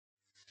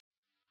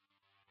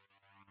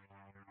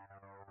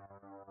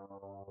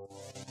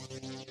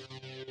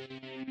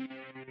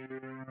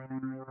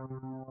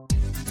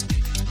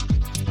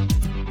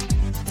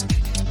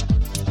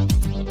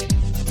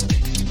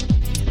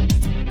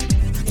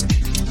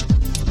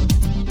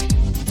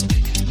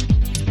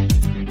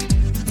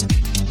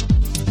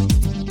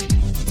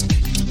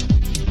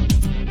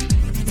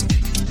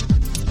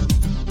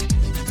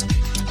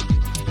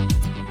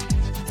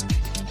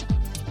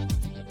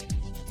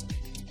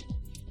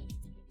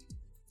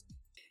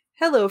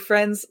Hello,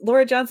 friends.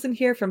 Laura Johnson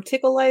here from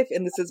Tickle Life,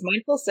 and this is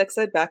Mindful Sex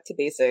Ed Back to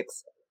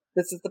Basics.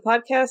 This is the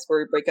podcast where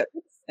we break up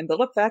myths and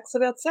build up facts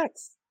about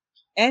sex.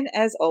 And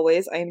as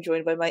always, I am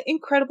joined by my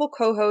incredible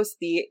co-host,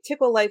 the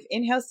Tickle Life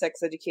in-house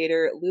sex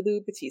educator,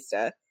 Lulu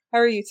Batista.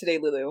 How are you today,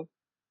 Lulu?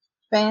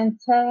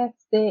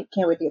 Fantastic.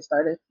 Can't wait to get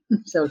started.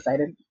 I'm so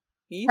excited.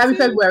 Me Happy too.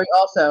 February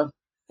also.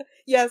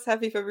 Yes,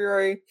 happy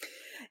February.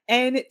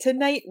 And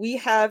tonight we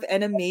have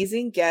an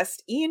amazing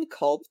guest, Ian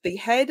Kulp, the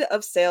head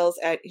of sales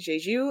at Je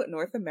Joue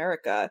North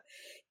America.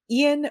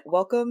 Ian,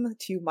 welcome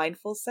to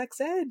Mindful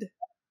Sex Ed.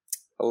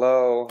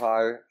 Hello,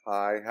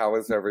 hi. How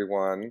is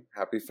everyone?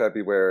 Happy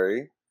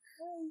February.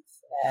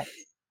 Yes.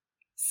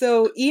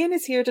 So Ian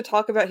is here to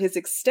talk about his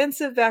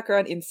extensive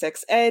background in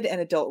sex ed and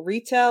adult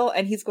retail,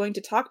 and he's going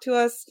to talk to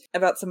us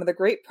about some of the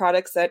great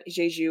products that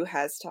Je Joue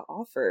has to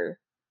offer.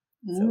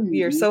 So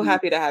we are so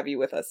happy to have you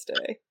with us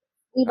today.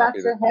 We about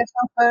to have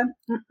some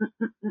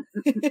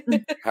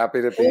fun.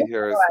 Happy to be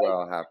here as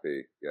well.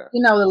 Happy, yeah.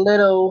 You know, the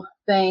little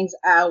things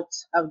out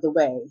of the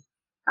way.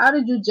 How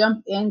did you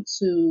jump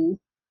into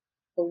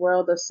the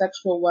world of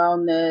sexual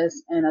wellness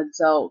and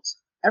adult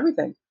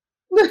everything?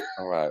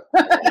 All right.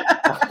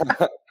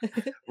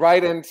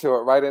 Right into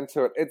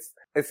it.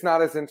 It's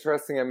not as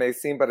interesting as it may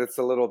seem, but it's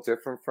a little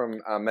different from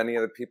many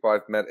of the people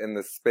I've met in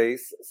this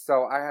space.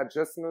 So I had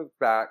just moved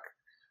back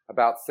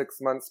about 6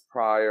 months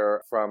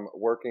prior from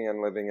working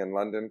and living in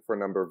London for a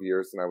number of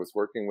years, and I was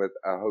working with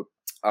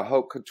a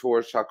haute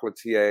couture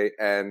chocolatier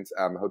and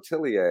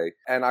hotelier,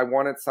 and I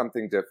wanted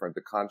something different.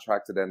 The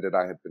contract had ended.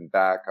 I had been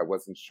back. I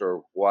wasn't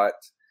sure what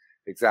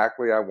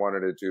exactly I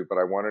wanted to do, but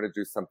I wanted to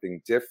do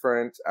something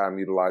different,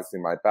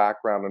 utilizing my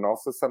background, and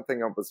also something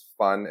that was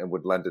fun and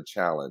would lend a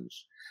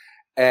challenge.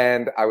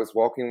 And I was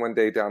walking one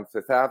day down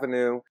Fifth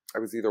Avenue. I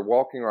was either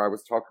walking or I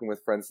was talking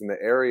with friends in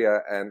the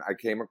area, and I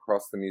came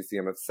across the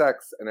Museum of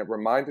Sex, and it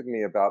reminded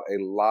me about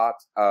a lot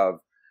of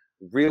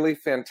really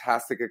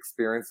fantastic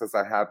experiences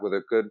I had with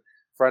a good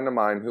friend of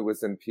mine who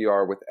was in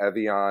PR with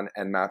Evian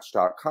and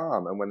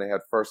Match.com. And when they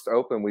had first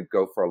opened, we'd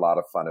go for a lot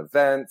of fun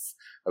events.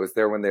 I was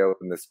there when they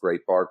opened this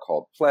great bar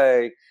called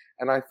Play.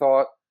 And I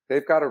thought,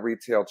 they've got a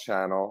retail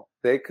channel.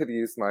 They could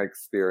use my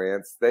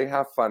experience. They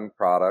have fun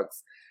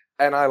products.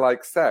 And I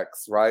like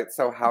sex, right?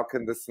 So how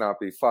can this not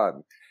be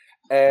fun?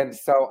 And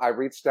so I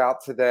reached out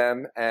to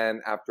them,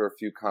 and after a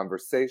few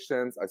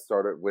conversations, I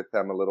started with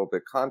them a little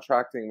bit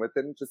contracting.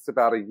 Within just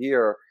about a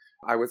year,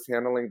 I was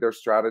handling their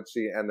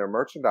strategy and their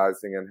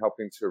merchandising and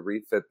helping to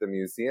refit the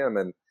museum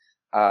and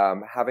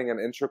having an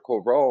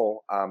integral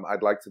role,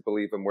 I'd like to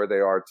believe, in where they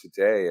are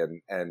today.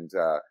 And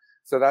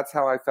so that's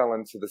how I fell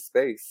into the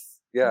space.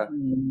 Yeah.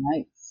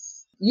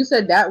 Nice. You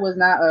said that was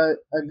not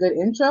a good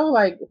intro?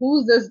 Like,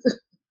 who's this?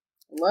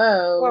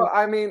 Whoa. Well,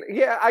 I mean,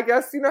 yeah, I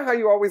guess you know how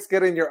you always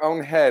get in your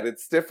own head.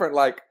 It's different.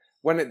 Like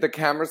when the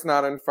camera's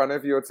not in front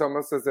of you, it's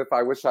almost as if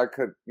I wish I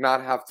could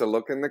not have to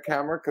look in the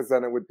camera, because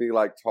then it would be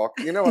like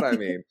talking. You know what I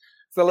mean?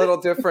 It's a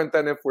little different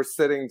than if we're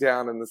sitting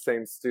down in the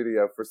same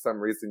studio. For some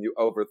reason, you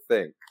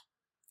overthink.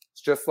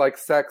 It's just like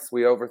sex.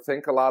 We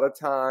overthink a lot of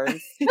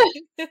times.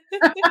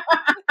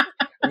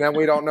 And then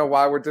we don't know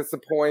why we're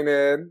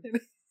disappointed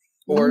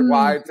or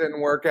why it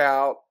didn't work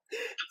out.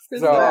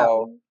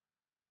 So,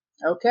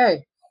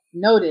 okay.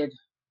 Noted.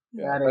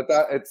 Yeah, but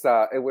that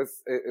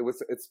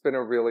it's been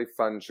a really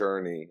fun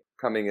journey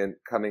coming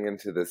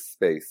into this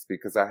space,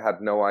 because I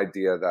had no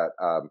idea that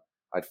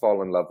I'd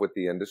fall in love with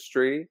the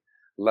industry,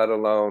 let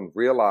alone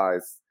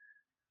realize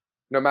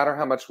no matter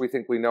how much we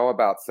think we know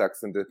about sex,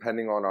 and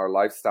depending on our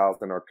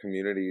lifestyles and our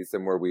communities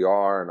and where we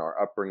are and our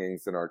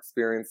upbringings and our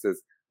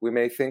experiences, we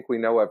may think we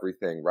know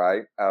everything,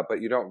 right?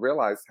 But you don't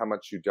realize how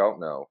much you don't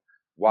know,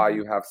 why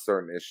you have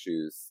certain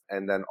issues,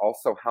 and then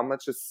also how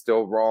much is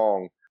still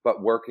wrong,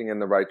 but working in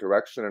the right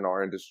direction in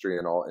our industry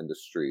and all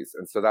industries.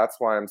 And so that's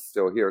why I'm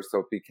still here. So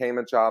it became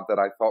a job that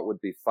I thought would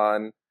be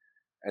fun,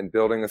 and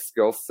building a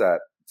skill set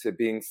to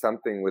being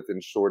something within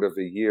short of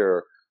a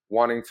year,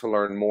 wanting to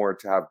learn more,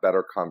 to have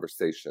better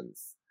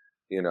conversations,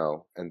 you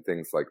know, and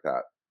things like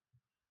that.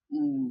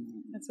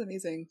 That's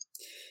amazing.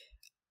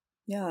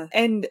 Yeah.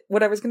 And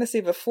what I was going to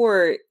say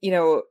before, you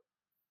know,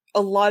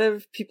 a lot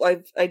of people,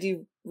 I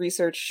do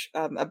research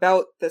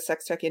about the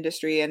sex tech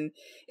industry, and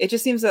it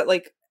just seems that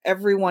like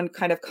everyone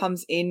kind of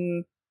comes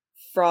in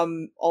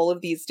from all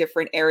of these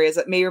different areas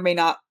that may or may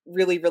not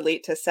really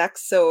relate to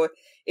sex. So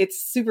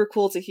it's super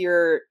cool to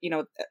hear, you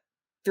know,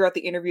 throughout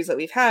the interviews that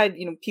we've had,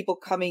 you know, people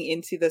coming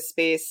into the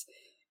space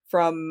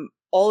from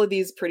all of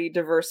these pretty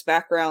diverse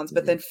backgrounds,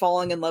 but then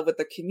falling in love with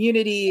the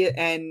community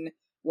and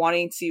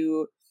wanting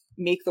to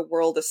make the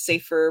world a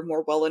safer,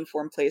 more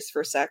well-informed place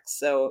for sex.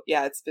 So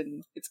yeah,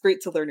 it's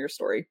great to learn your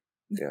story.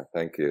 Yeah,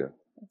 thank you.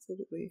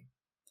 Absolutely.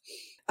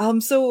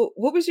 So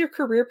what was your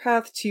career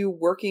path to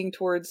working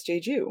towards Je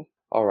Joue?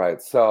 All right.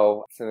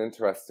 So it's an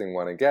interesting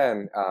one.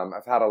 Again,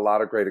 I've had a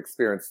lot of great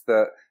experience.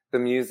 The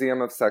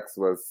Museum of Sex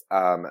was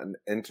an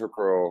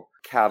integral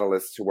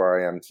catalyst to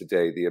where I am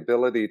today. The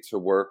ability to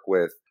work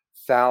with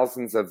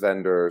thousands of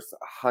vendors,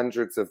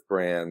 hundreds of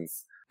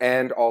brands,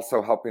 and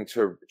also helping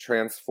to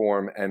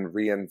transform and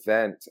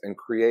reinvent and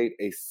create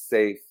a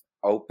safe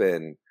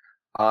open,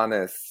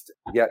 honest,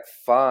 yet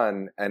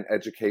fun and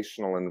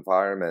educational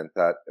environment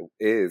that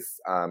is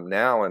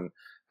now,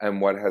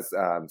 and what has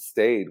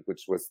stayed,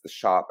 which was the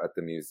shop at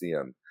the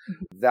museum.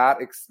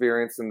 That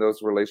experience and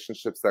those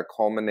relationships that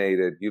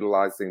culminated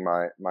utilizing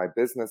my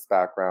business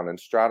background and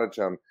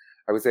stratagem,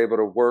 I was able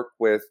to work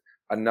with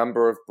a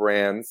number of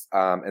brands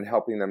and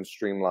helping them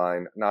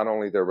streamline not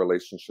only their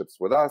relationships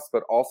with us,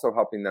 but also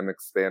helping them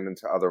expand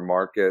into other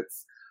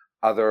markets,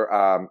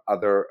 other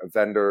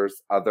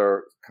vendors,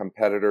 other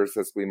competitors,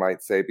 as we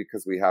might say,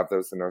 because we have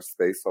those in our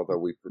space, although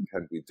we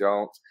pretend we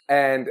don't,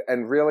 and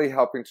really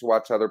helping to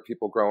watch other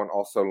people grow and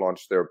also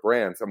launch their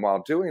brands. And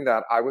while doing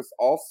that, I was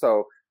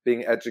also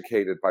being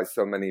educated by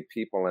so many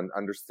people and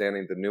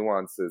understanding the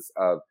nuances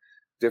of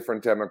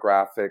different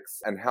demographics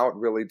and how it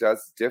really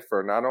does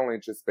differ, not only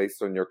just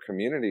based on your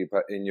community,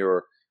 but in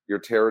your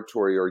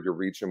territory or your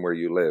region where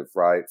you live,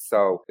 right?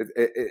 So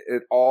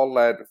it all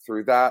led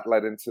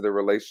into the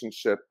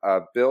relationship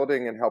of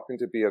building and helping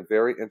to be a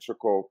very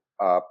integral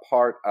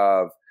part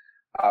of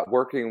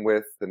working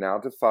with the now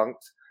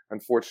defunct,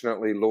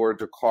 unfortunately, Laura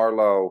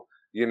DiCarlo,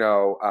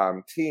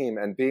 team,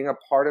 and being a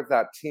part of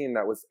that team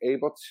that was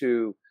able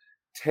to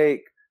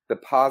take the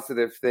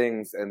positive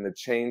things and the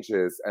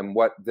changes and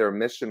what their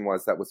mission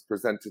was that was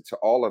presented to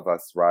all of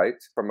us, right,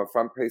 from a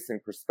front-facing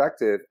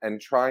perspective,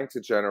 and trying to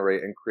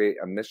generate and create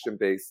a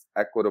mission-based,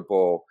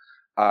 equitable,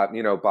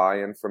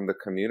 buy-in from the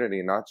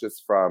community, not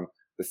just from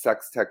the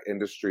sex tech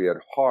industry at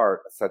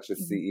heart, such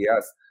as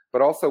CES,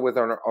 but also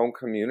within our own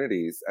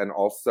communities and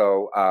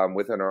also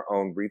within our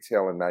own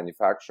retail and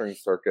manufacturing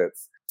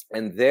circuits.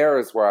 And there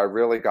is where I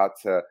really got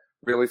to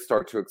really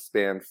start to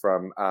expand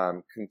from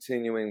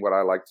continuing what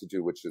I like to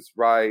do, which is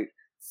write,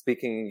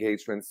 speaking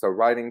engagements, so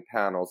writing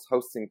panels,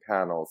 hosting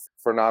panels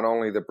for not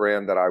only the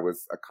brand that I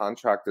was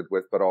contracted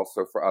with, but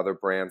also for other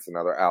brands and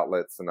other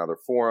outlets and other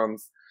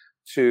forums,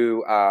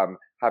 to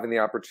having the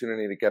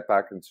opportunity to get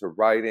back into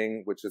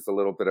writing, which is a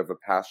little bit of a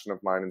passion of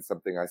mine and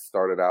something I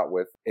started out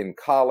with in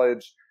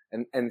college,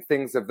 and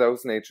things of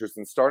those natures,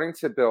 and starting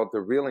to build the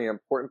really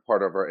important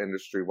part of our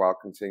industry while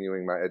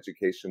continuing my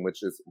education,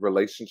 which is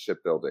relationship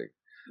building.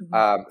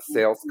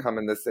 Sales come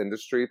in this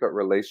industry, but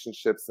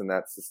relationships and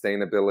that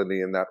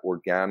sustainability and that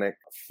organic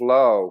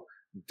flow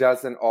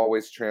doesn't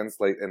always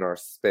translate in our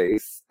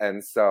space.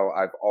 And so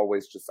I've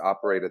always just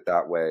operated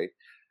that way.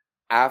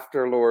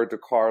 After Laura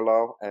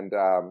DiCarlo, and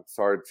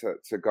sorry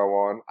to go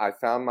on, I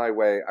found my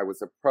way. I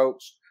was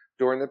approached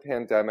during the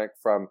pandemic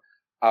from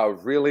a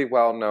really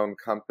well-known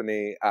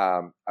company,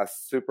 a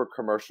super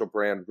commercial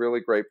brand,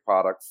 really great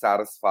product,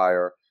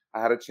 Satisfier.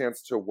 I had a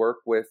chance to work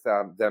with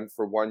them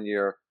for 1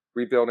 year,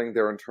 rebuilding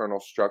their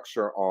internal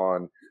structure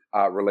on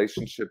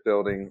relationship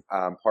building,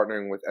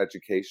 partnering with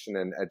education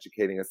and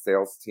educating a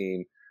sales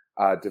team,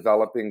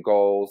 developing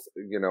goals,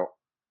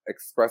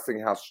 expressing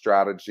how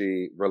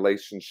strategy,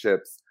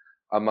 relationships,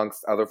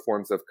 amongst other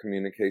forms of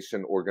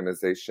communication,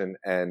 organization,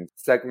 and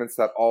segments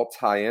that all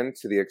tie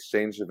into the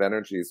exchange of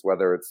energies,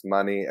 whether it's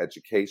money,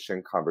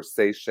 education,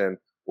 conversation,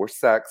 or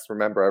sex.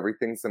 Remember,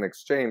 everything's an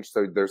exchange,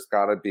 so there's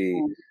got to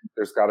be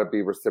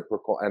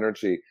reciprocal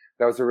energy.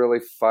 That was a really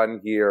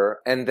fun year.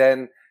 And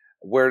then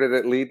where did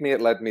it lead me?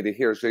 It led me to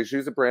here. Je Joue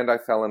is a brand I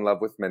fell in love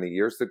with many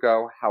years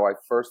ago. How I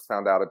first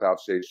found out about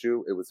Je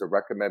Joue, it was a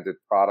recommended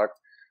product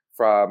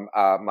from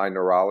my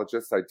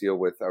neurologist. I deal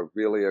with a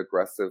really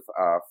aggressive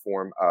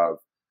form of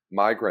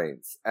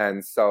migraines.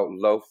 And so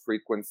low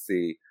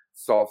frequency,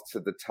 soft to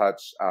the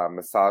touch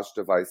massage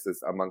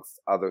devices, amongst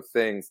other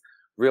things,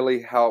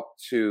 really help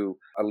to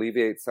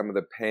alleviate some of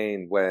the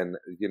pain when,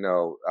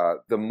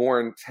 the more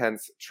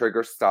intense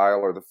trigger style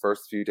or the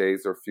first few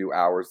days or few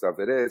hours of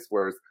it is,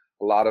 whereas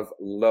a lot of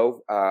low,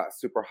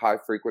 super high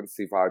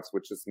frequency vibes,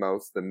 which is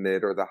most the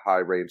mid or the high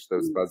range,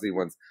 those buzzy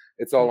ones,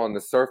 it's all on the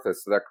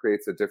surface. So that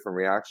creates a different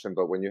reaction.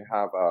 But when you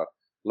have a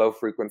low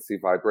frequency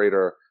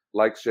vibrator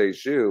like Je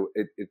Joue,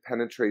 it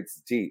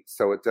penetrates deep.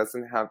 So it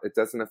doesn't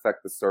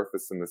affect the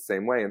surface in the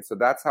same way. And so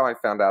that's how I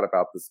found out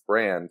about this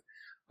brand.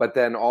 But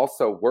then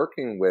also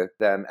working with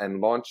them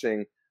and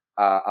launching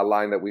a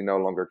line that we no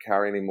longer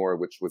carry anymore,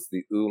 which was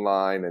the OO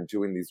line, and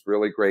doing these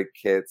really great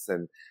kits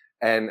and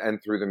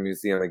through the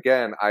museum.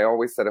 Again, I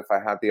always said if I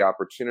had the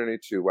opportunity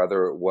to,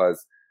 whether it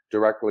was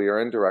directly or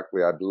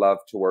indirectly, I'd love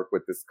to work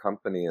with this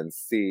company and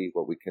see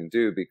what we can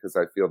do, because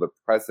I feel the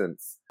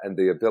presence and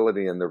the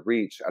ability and the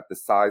reach at the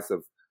size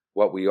of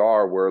what we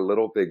are. We're a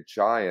little big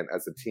giant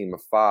as a team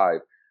of 5.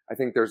 I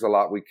think there's a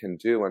lot we can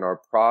do in our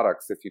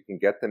products if you can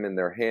get them in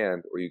their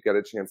hand, or you get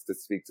a chance to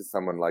speak to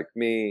someone like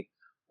me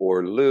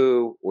or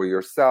Lou or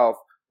yourself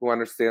who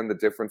understand the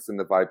difference in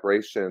the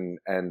vibration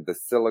and the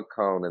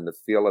silicone and the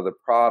feel of the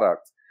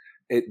product.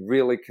 It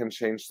really can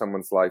change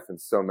someone's life in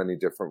so many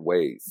different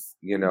ways,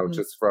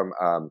 just from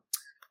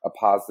a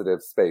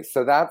positive space.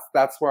 So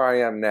that's where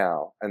I am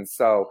now. And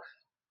so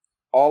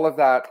all of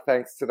that,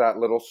 thanks to that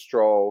little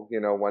stroll,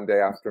 one day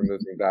after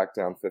moving back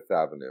down Fifth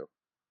Avenue.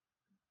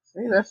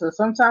 See, listen,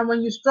 sometime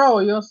when you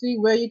stroll, you'll see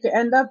where you can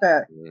end up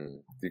at.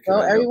 So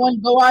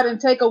everyone go out and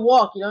take a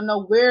walk. You don't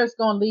know where it's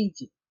going to lead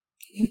you.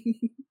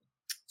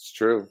 It's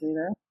true. See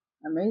that?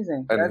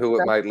 Amazing. and who it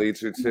That's might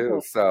lead you to.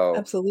 wonderful. So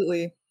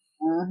Absolutely.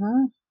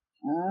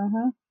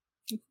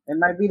 It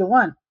might be the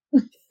one.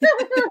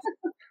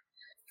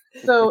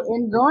 So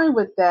in going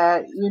with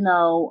that,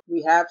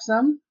 we have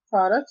some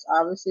products.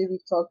 Obviously,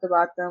 we've talked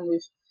about them.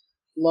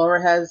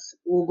 Laura has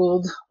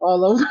Googled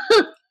all over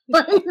the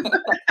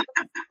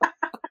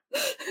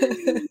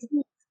place.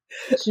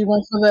 She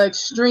went for the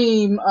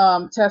extreme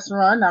test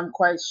run, I'm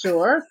quite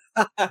sure.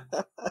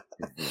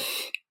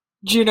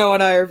 Juno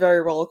and I are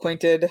very well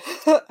acquainted.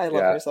 I love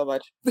yeah, her so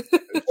much.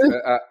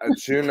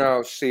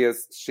 Juno, she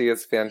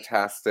is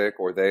fantastic,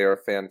 or they are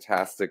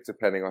fantastic,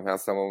 depending on how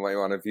someone might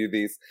want to view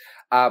these.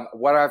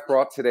 What I've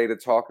brought today to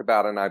talk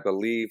about, and I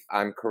believe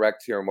I'm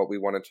correct here in what we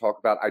want to talk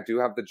about, I do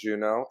have the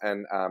Juno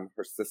and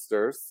her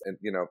sisters, and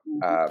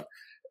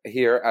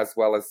here, as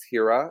well as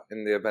Hira,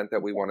 in the event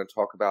that we want to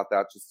talk about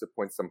that, just to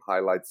point some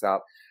highlights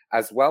out,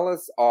 as well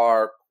as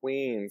our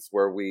queens,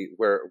 where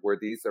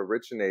these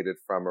originated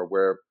from, or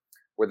where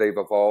they've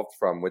evolved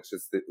from, which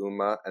is the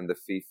Uma and the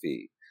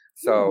Fifi.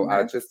 So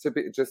just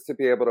to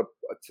be able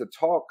to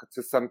talk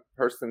to some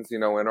persons,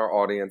 in our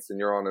audience, in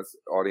your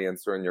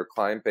audience, or in your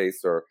client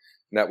base or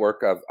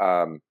network of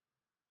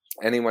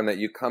anyone that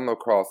you come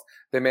across,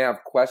 they may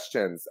have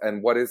questions,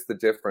 and what is the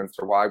difference,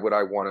 or why would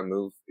I want to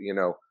move,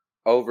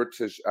 over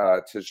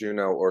to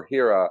Juno or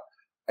Hira,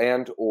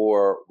 and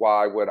or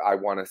why would I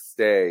want to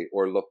stay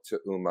or look to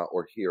Uma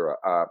or Hira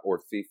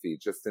or Fifi,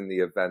 just in the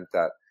event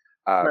that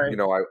Right.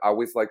 I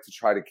always like to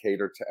try to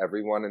cater to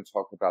everyone and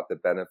talk about the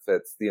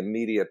benefits, the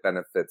immediate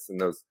benefits in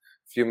those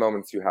few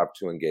moments you have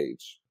to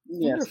engage.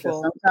 Yes,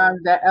 because sometimes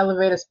that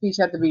elevator speech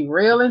has to be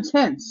real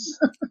intense.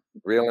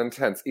 Real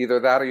intense. Either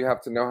that, or you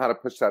have to know how to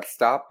push that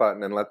stop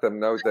button and let them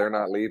know they're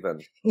not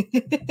leaving.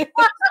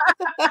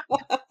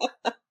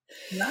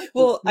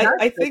 Well,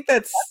 I think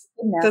that's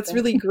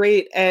really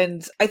great.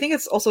 And I think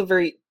it's also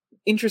very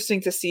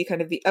interesting to see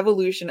kind of the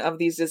evolution of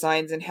these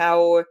designs and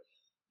how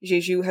Je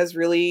Joue has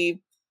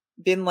really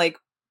been like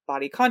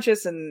body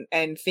conscious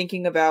and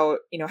thinking about,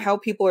 how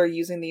people are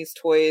using these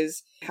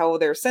toys, how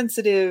they're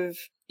sensitive,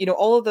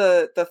 all of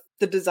the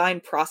design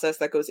process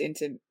that goes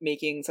into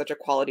making such a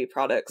quality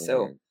product.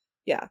 So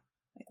yeah,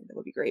 I think that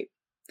would be great.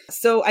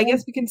 So I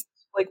guess we can,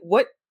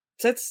 what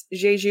sets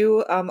Je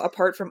Joue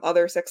apart from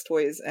other sex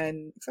toys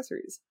and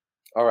accessories?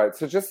 All right.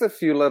 So just a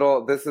few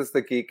this is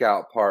the geek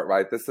out part,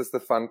 right? This is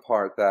the fun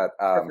part that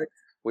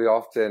we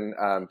often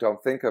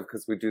don't think of,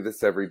 because we do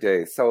this every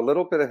day. So a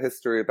little bit of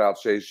history about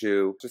Je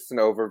Joue, just an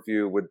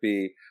overview would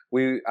be,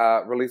 we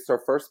released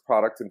our first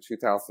product in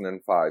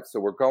 2005. So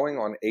we're going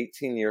on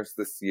 18 years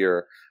this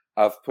year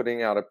of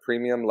putting out a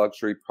premium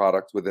luxury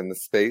product within the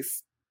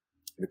space.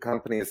 The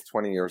company is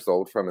 20 years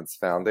old from its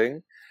founding.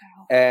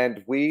 Wow.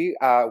 And we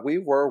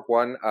were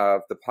one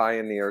of the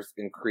pioneers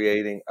in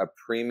creating a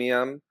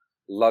premium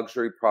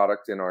luxury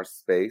product in our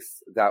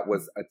space that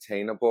was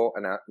attainable,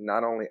 and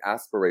not only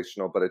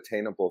aspirational, but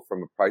attainable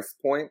from a price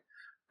point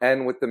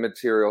and with the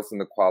materials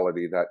and the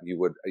quality that you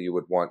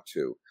would want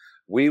to.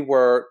 We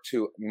were,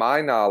 to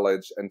my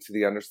knowledge and to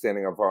the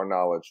understanding of our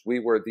knowledge, we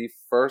were the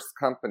first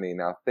company.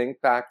 Now think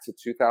back to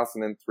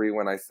 2003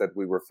 when I said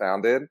we were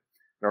founded,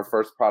 and our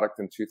first product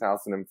in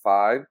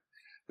 2005.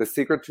 The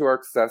secret to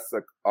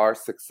our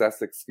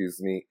success,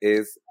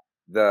 is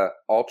the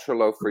ultra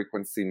low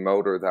frequency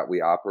motor that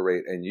we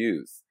operate and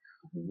use.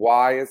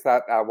 Why is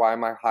that? Why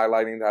am I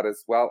highlighting that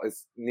as well?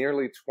 Is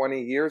nearly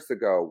 20 years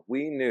ago,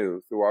 we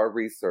knew through our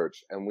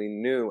research, and we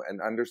knew and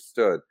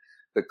understood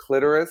the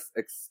clitoris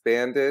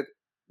expanded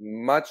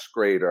much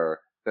greater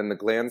than the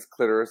glans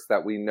clitoris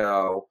that we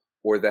know,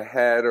 or the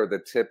head or the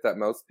tip that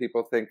most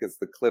people think is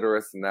the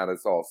clitoris, and that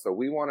is all. So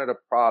we wanted a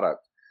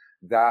product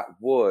that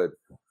would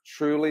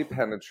truly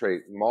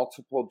penetrate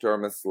multiple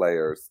dermis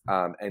layers,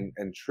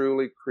 and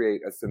truly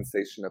create a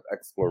sensation of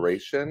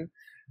exploration,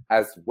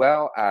 as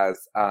well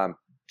as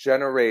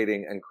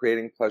generating and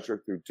creating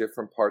pleasure through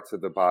different parts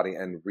of the body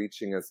and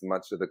reaching as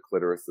much of the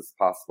clitoris as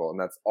possible. And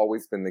that's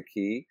always been the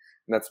key.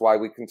 And that's why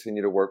we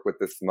continue to work with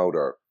this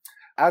motor,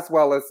 as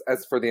well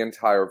as for the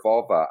entire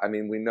vulva. I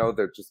mean, we know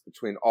that just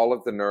between all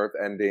of the nerve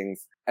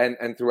endings and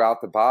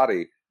throughout the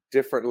body,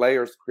 different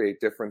layers create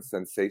different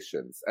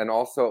sensations. And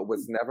also, it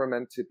was never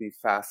meant to be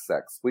fast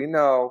sex. We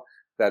know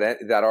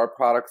that our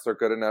products are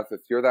good enough.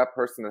 If you're that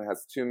person that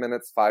has 2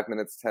 minutes, 5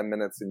 minutes, 10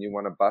 minutes, and you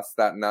want to bust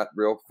that nut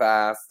real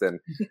fast and,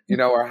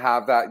 or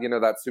have that,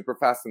 that super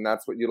fast, and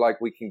that's what you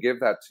like, we can give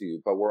that to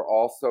you. But we're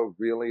also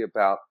really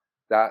about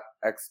that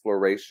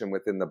exploration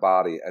within the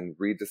body and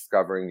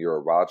rediscovering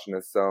your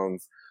erogenous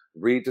zones,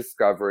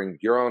 rediscovering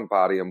your own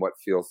body and what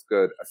feels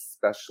good,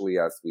 especially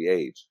as we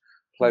age.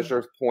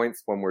 Pleasure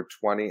points when we're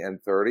 20 and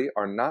 30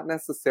 are not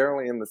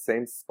necessarily in the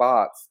same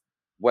spots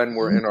when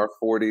we're in our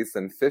 40s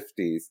and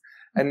 50s,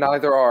 and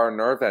neither are our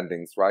nerve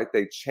endings, right?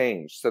 They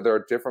change. So there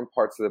are different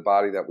parts of the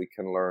body that we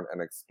can learn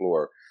and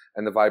explore,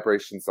 and the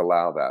vibrations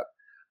allow that.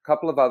 A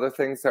couple of other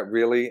things that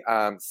really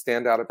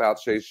stand out about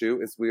Je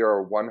Joue is we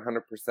are a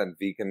 100%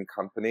 vegan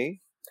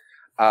company.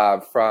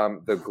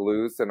 From the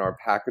glues in our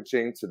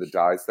packaging to the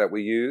dyes that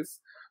we use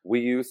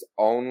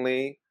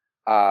only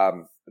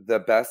the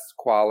best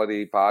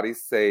quality, body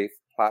safe,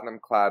 platinum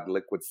clad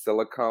liquid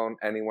silicone.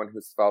 Anyone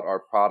who's felt our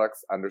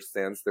products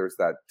understands there's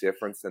that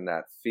difference in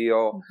that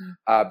feel.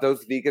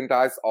 Those vegan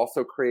dyes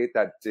also create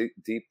that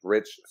deep,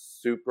 rich,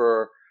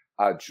 super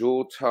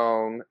jewel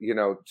tone, you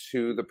know,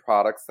 to the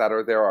products that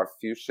are there. Our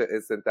fuchsia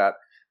isn't that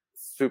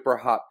super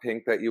hot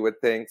pink that you would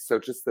think. So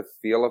just the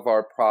feel of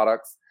our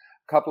products.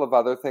 A couple of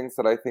other things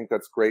that I think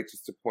that's great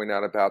just to point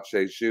out about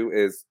Je Joue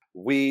is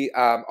we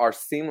are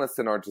seamless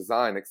in our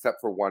design, except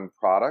for one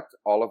product.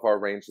 All of our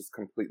range is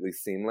completely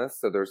seamless,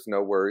 so there's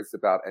no worries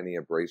about any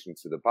abrasion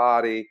to the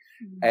body,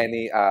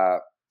 any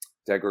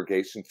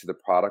degradation to the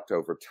product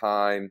over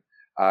time,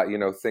 you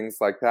know, things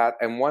like that.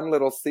 And one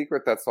little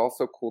secret that's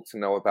also cool to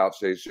know about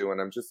Je Joue, and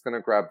I'm just going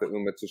to grab the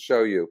Uma to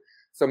show you.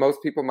 So most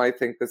people might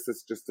think this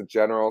is just a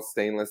general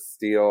stainless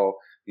steel,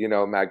 you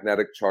know,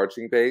 magnetic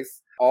charging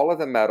base. All of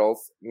the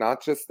metals,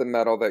 not just the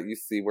metal that you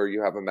see where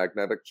you have a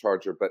magnetic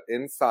charger, but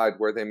inside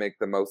where they make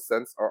the most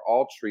sense are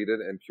all treated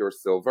in pure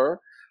silver.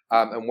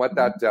 And what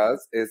that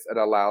does is it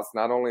allows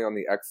not only on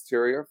the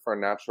exterior for a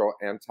natural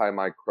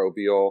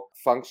antimicrobial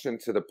function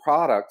to the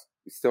product.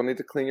 You still need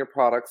to clean your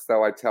products,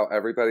 though. I tell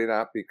everybody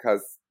that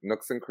because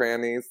nooks and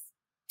crannies,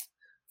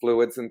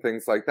 fluids and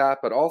things like that.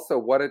 But also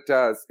what it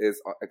does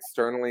is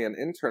externally and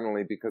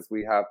internally, because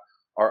we have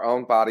our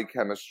own body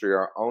chemistry,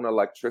 our own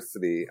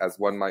electricity, as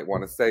one might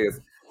want to say,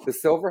 is the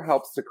silver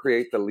helps to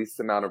create the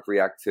least amount of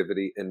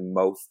reactivity in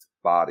most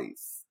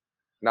bodies.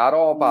 Not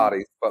all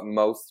bodies, but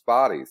most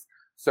bodies.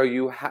 So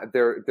you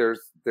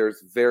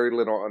there's very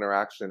little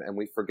interaction, and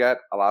we forget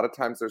a lot of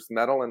times there's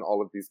metal in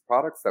all of these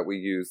products that we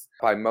use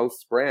by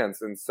most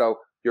brands, and so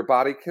your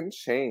body can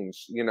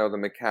change, you know, the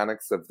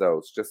mechanics of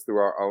those just through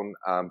our own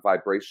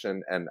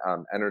vibration and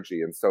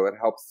energy, and so it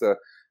helps to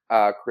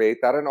create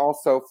that, and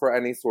also for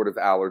any sort of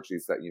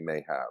allergies that you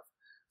may have.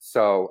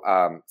 So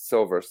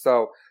silver.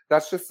 So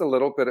that's just a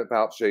little bit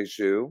about Je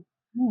Joue.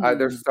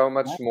 There's so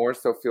much more,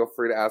 so feel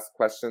free to ask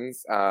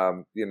questions,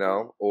 you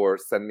know, or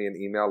send me an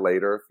email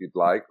later if you'd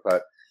like.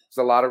 But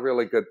there's a lot of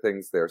really good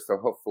things there, so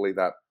hopefully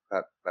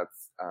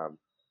that's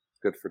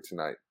good for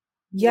tonight.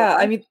 Yeah,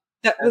 I mean,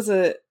 that was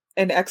an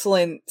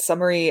excellent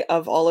summary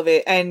of all of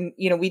it. And,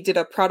 you know, we did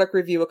a product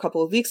review a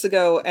couple of weeks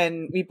ago,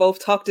 and we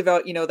both talked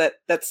about, you know,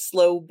 that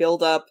slow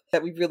build up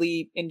that we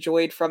really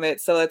enjoyed from it.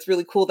 So that's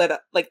really cool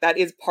that like that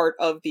is part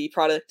of the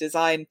product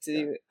design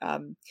to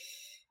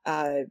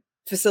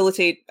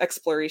facilitate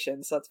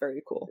exploration. So that's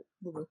very cool.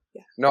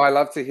 Yeah. No, I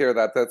love to hear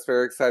that. That's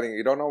very exciting.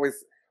 We don't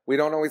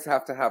always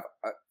have to have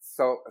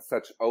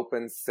such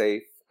open,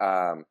 safe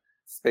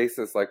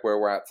spaces like where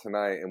we're at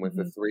tonight, and with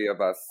the three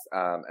of us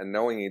and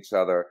knowing each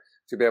other,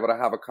 to be able to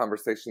have a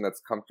conversation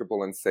that's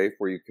comfortable and safe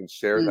where you can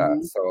share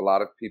that. So a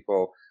lot of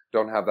people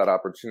don't have that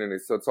opportunity.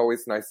 So it's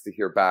always nice to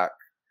hear back,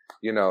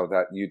 you know,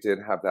 that you did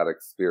have that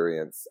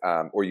experience,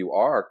 or you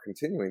are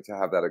continuing to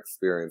have that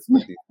experience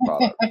with these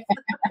products.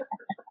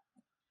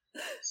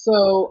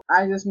 So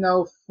I just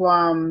know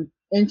from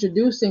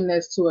introducing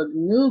this to a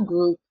new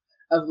group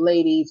of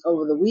ladies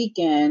over the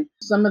weekend,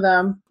 some of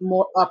them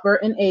more upper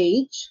in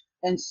age.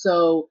 And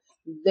so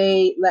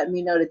they let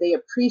me know that they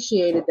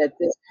appreciated that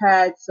this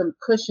had some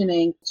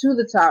cushioning to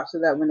the top so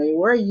that when they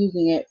were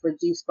using it for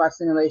G-spot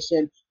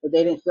stimulation, that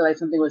they didn't feel like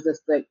something was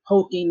just like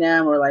poking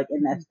them or like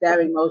in that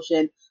stabbing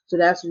motion. So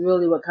that's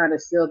really what kind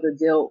of sealed the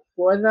deal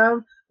for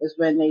them, is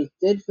when they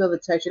did feel the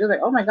texture. They're like,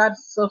 oh my God,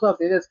 it's so soft.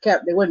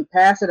 They wouldn't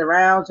pass it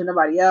around to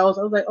nobody else.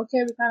 I was like,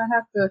 okay, we kind of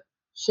have to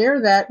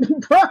share that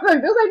product.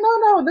 They was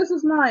like, no, this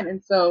is mine.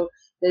 And so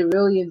they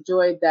really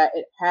enjoyed that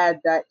it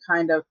had that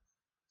kind of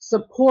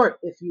support,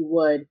 if you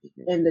would,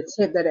 in the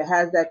tip, that it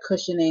has that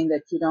cushioning,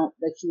 that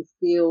you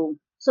feel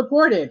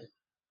supported,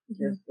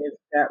 if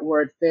that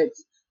word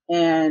fits,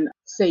 and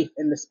safe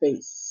in the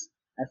space.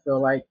 I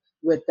feel like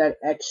with that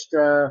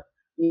extra,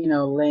 you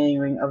know,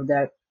 layering of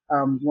that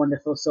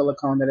wonderful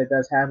silicone that it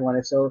does have on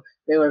it. So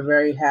they were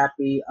very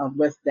happy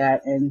with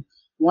that. And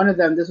one of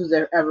them, this was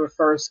their ever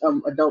first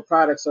adult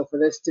product. So for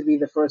this to be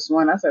the first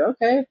one, I said,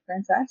 okay,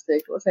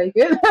 fantastic, we'll take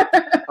it.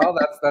 Oh,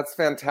 that's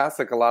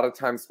fantastic. A lot of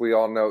times we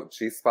all know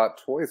G-spot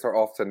toys are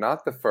often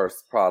not the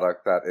first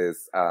product that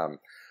is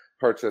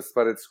purchased,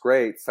 but it's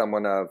great.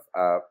 Someone of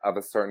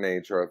a certain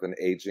age or of an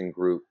aging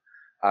group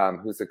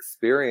who's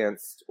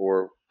experienced,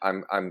 or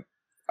I'm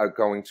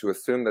going to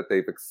assume that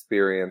they've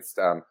experienced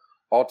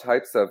all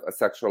types of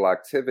sexual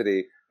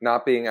activity,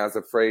 not being as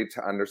afraid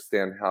to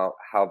understand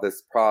how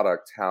this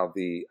product, how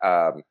the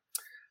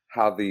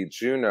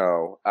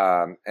Juno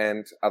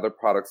and other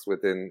products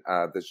within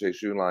the Je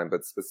Joue line,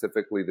 but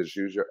specifically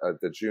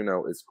the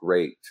Juno is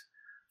great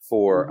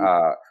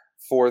for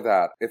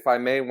that. If I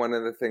may, one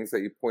of the things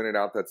that you pointed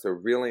out that's a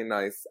really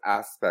nice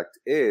aspect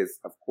is,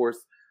 of course,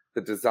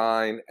 the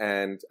design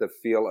and the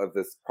feel of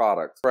this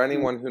product. For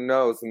anyone who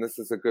knows, and this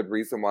is a good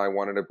reason why I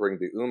wanted to bring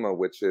the Uma,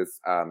 which is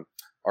our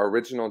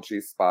original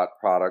G-spot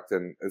product,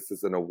 and this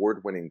is an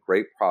award-winning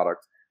great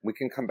product. We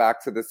can come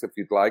back to this if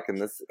you'd like in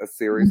this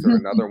series or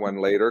another one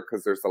later,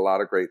 because there's a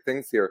lot of great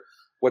things here.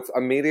 What's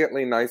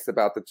immediately nice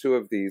about the two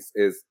of these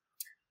is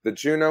The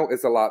Juno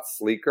is a lot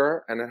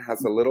sleeker, and it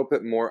has a little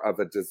bit more of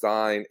a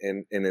design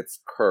in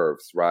its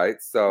curves, right?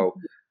 So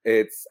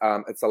it's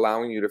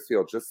allowing you to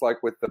feel just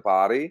like with the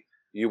body.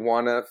 You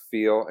want to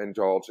feel,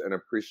 indulge, and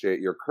appreciate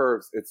your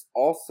curves. It's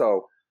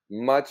also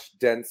much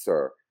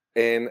denser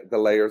in the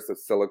layers of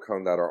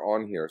silicone that are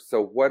on here.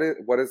 So what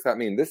does that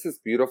mean? This is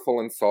beautiful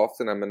and soft,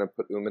 and I'm going to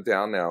put Uma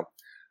down now.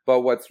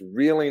 But what's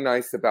really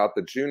nice about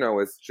the Juno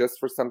is just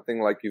for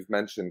something like you've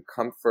mentioned,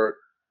 comfort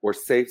or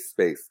safe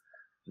space.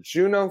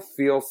 Juno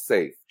feels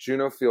safe.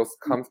 Juno feels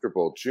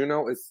comfortable.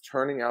 Juno is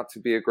turning out to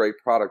be a great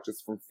product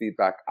just from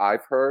feedback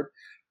I've heard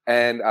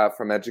and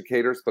from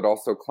educators, but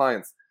also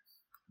clients.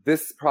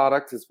 This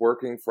product is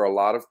working for a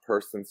lot of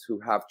persons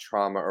who have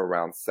trauma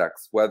around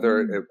sex,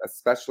 whether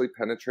especially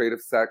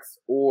penetrative sex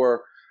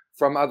or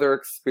from other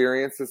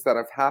experiences that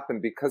have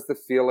happened, because the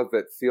feel of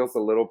it feels a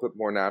little bit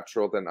more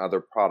natural than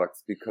other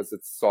products because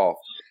it's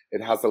soft.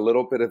 It has a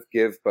little bit of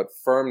give, but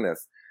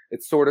firmness.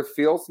 It sort of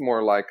feels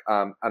more like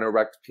an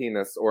erect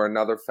penis or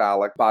another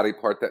phallic body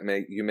part that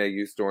you may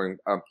use during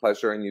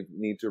pleasure, and you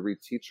need to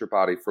reteach your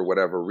body for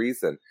whatever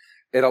reason.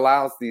 It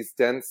allows these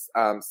dense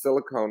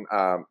silicone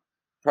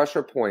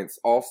pressure points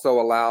also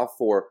allow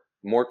for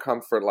more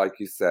comfort, like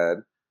you said.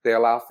 They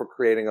allow for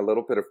creating a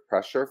little bit of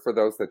pressure for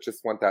those that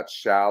just want that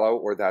shallow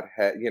or that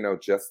head,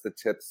 just the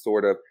tip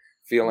sort of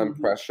feel and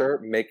pressure,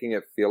 making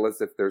it feel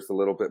as if there's a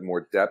little bit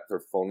more depth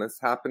or fullness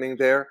happening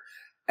there.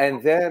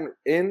 And then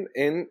in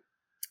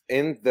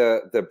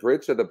the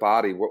bridge of the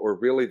body, or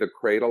really the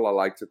cradle, I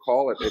like to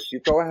call it, if you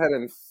go ahead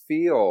and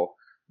feel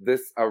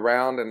this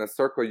around in a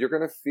circle, you're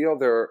going to feel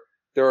there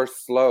are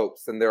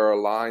slopes and there are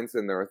lines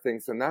and there are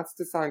things, and that's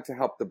designed to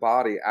help the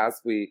body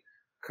as we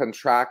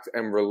contract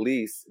and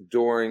release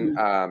during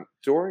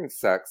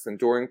sex and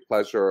during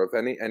pleasure of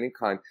any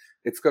kind.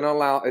 It's going to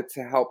allow it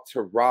to help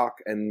to rock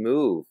and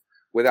move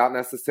without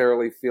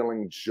necessarily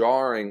feeling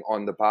jarring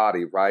on the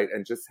body, right?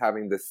 And just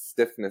having this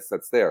stiffness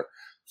that's there.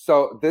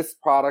 So this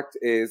product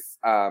is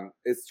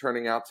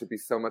turning out to be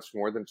so much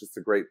more than just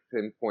a great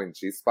pinpoint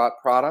G-spot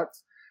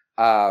product.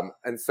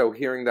 And so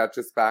hearing that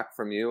just back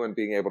from you and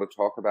being able to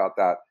talk about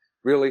that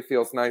really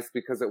feels nice,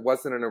 because it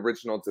wasn't an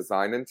original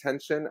design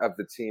intention of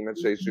the team at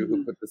Je Joue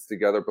who put this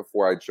together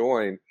before I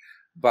joined.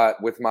 But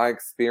with my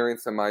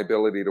experience and my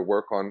ability to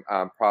work on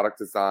product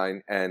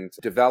design and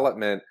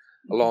development,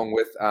 along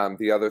with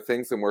the other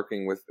things and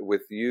working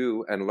with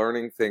you and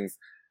learning things,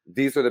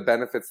 these are the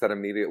benefits that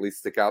immediately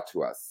stick out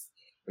to us.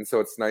 And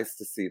so it's nice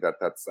to see that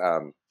that's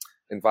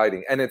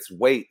inviting. And its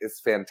weight is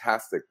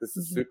fantastic. This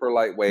is super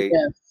lightweight.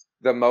 Yes.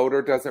 The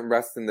motor doesn't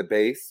rest in the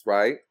base,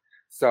 right?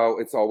 So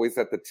it's always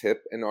at the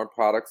tip in our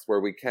products where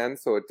we can.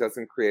 So it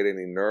doesn't create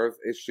any nerve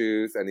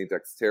issues, any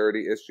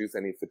dexterity issues,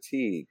 any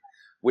fatigue,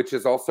 which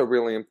is also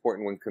really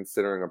important when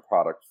considering a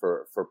product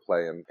for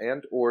play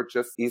and or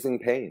just easing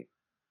pain.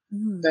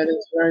 That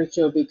is very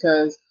true,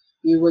 because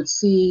you would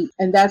see,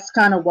 and that's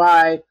kind of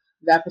why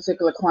that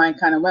particular client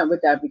kind of went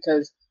with that,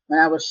 because when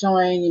I was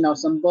showing,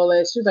 some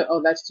bullets, she was like,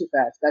 "Oh, that's too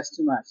fast. That's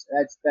too much.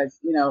 That's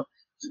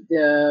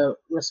the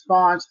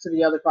response to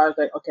the other part was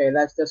like, okay,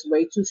 that's just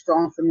way too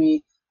strong for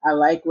me. I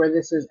like where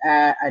this is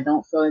at. I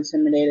don't feel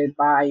intimidated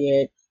by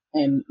it.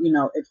 And,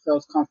 it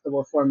feels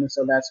comfortable for me.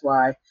 So that's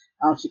why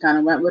she kind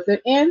of went with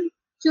it. And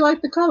she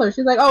liked the color.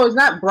 She's like, oh, it's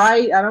not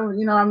bright. I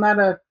don't, I'm not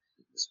a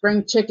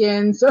spring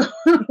chicken. So I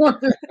don't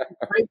want this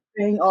bright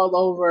thing all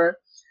over.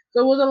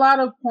 So it was a lot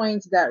of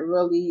points that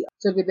really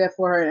took it there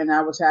for her. And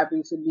I was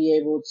happy to be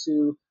able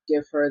to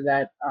give her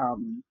that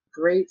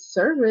great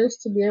service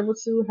to be able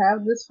to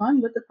have this fun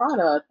with the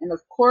product. And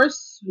of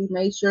course, we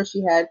made sure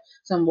she had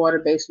some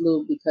water-based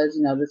lube, because,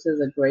 this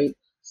is a great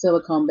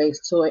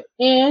silicone-based toy.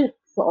 And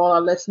for all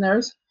our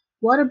listeners,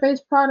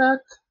 water-based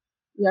product,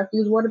 you have to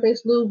use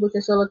water-based lube with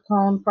your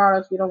silicone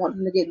products. We don't want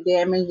them to get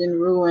damaged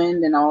and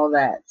ruined and all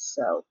that.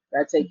 So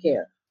that take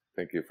care.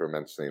 Thank you for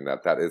mentioning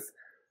that. That is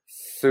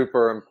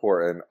super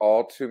important.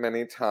 All too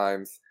many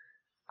times,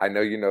 I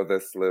know you know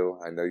this, Lou.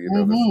 I know you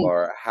know this,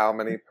 Laura. How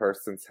many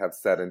persons have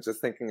said, and just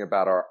thinking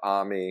about our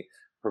AMI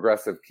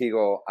Progressive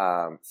Kegel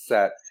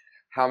set,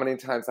 how many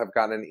times I've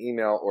gotten an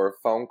email or a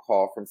phone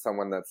call from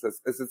someone that says,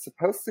 is it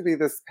supposed to be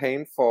this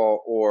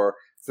painful, or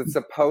is it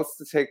supposed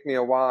to take me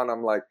a while? And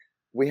I'm like,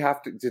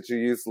 did you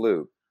use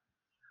lube?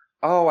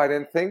 Oh, I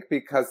didn't think,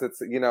 because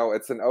it's,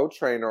 it's an O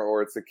trainer,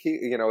 or it's a key,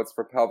 it's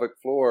for pelvic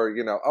floor,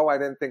 oh, I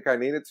didn't think I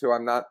needed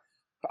to.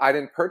 I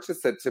didn't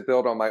purchase it to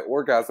build on my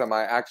orgasm.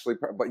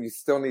 But you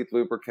still need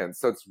lubricant.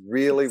 So it's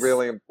really,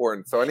 really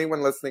important. So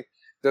anyone listening,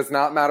 does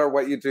not matter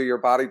what you do. Your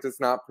body does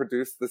not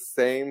produce the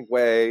same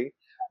way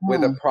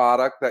with a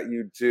product that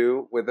you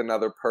do with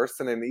another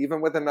person. And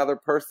even with another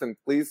person,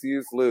 please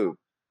use lube.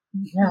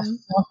 Yes.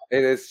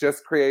 It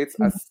just creates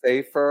a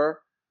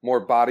safer,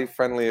 more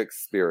body-friendly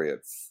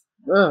experience.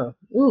 Ooh,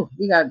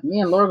 me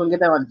and Laura gonna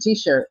get that on a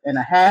t-shirt and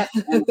a hat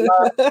and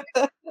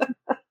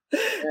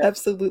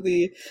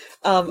Absolutely.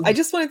 I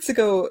just wanted to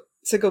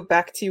go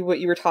back to what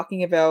you were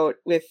talking about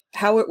with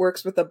how it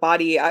works with the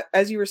body.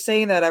 As you were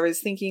saying that, I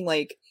was thinking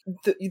like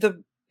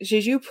the Je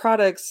Joue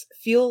products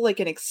feel like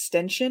an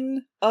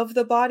extension of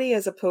the body,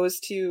 as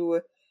opposed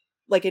to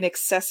like an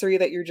accessory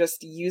that you're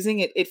just using.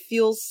 It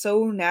feels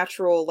so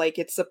natural, like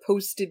it's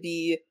supposed to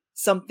be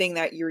something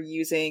that you're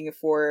using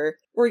for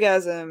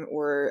orgasm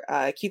or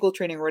Kegel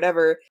training or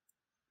whatever.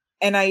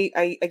 And I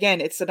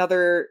again, it's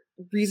another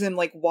reason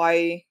like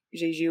why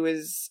Je Joue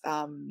is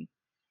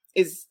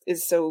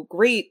so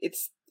great.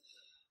 It's,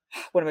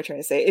 what am I trying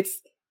to say?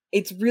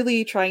 It's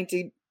really trying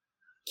to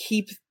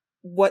keep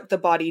what the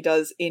body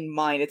does in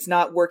mind. It's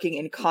not working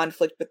in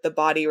conflict with the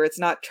body, or it's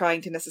not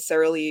trying to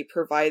necessarily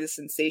provide a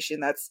sensation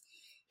that's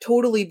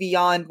totally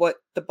beyond what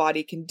the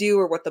body can do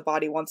or what the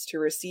body wants to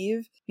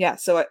receive. Yeah,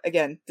 so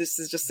again, this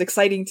is just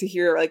exciting to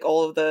hear like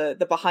all of the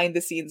behind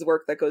the scenes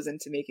work that goes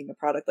into making a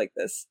product like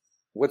this.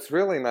 What's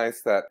really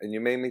nice and you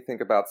made me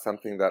think about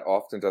something that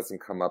often doesn't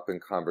come up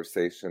in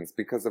conversations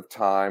because of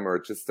time or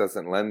it just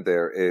doesn't lend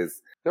there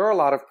are a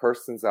lot of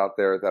persons out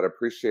there that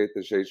appreciate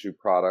the Je Joue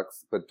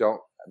products, but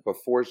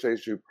before Je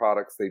Joue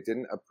products, they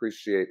didn't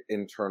appreciate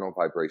internal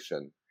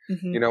vibration.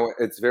 Mm-hmm. You know,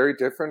 it's very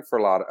different for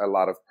a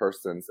lot of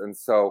persons. And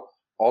so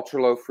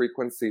ultra low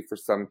frequency for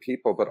some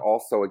people, but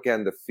also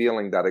again, the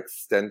feeling, that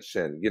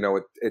extension, you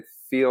know, it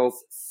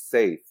feels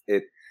safe.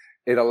 It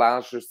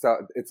allows yourself,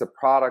 it's a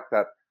product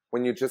that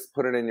when you just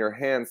put it in your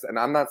hands, and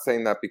I'm not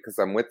saying that because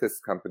I'm with this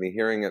company,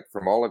 hearing it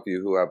from all of you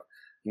who have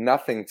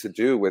nothing to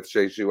do with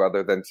Je Joue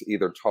other than to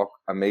either talk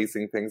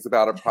amazing things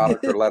about a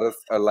product or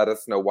let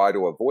us know why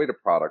to avoid a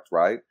product,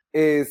 right?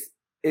 We're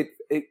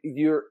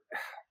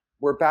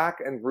back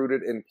and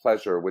rooted in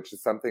pleasure, which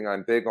is something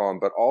I'm big on,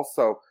 but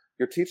also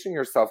you're teaching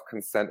yourself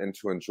consent and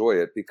to enjoy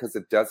it because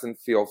it doesn't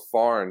feel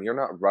foreign. You're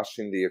not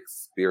rushing the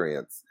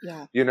experience.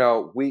 Yeah. You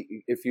know,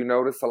 if you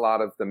notice a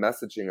lot of the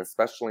messaging,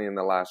 especially in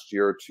the last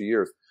year or 2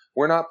 years,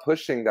 we're not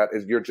pushing that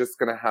you're just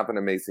going to have an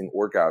amazing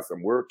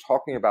orgasm. We're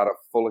talking about a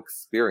full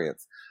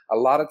experience. A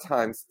lot of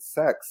times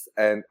sex,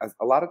 and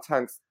a lot of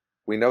times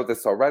we know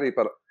this already,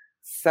 but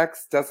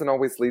sex doesn't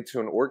always lead to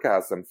an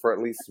orgasm for at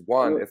least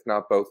one, if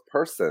not both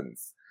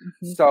persons.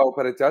 Mm-hmm. So,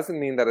 but it doesn't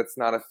mean that it's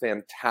not a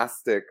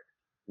fantastic,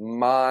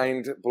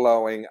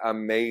 mind-blowing,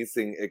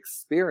 amazing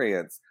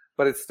experience,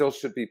 but it still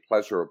should be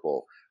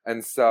pleasurable.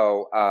 And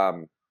so,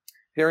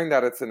 hearing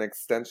that it's an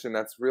extension,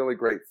 that's really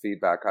great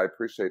feedback. I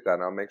appreciate that.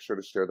 And I'll make sure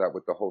to share that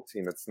with the whole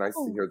team. It's nice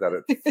to hear that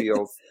it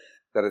feels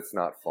that it's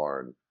not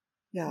foreign.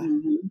 Yeah.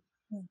 Mm-hmm.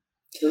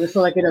 So it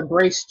feel like it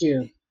embraced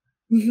you.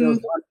 Mm-hmm.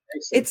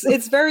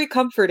 It's very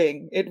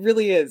comforting. It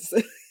really is.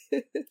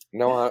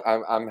 No,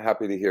 I'm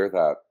happy to hear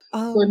that.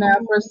 So now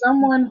for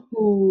someone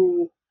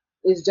who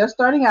is just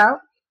starting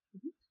out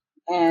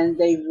and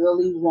they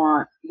really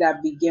want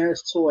that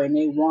beginner's toy and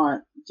they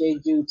want Je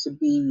Joue to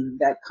be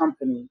that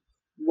company,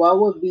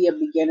 what would be a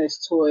beginner's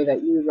toy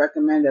that you would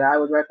recommend, that I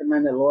would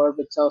recommend, that Laura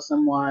would tell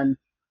someone?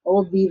 What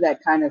would be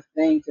that kind of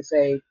thing to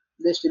say,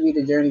 this should be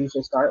the journey you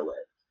should start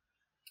with?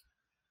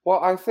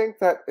 Well, I think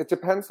that it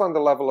depends on the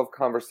level of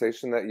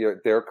conversation that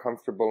they're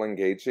comfortable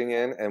engaging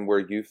in and where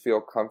you feel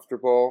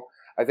comfortable.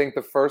 I think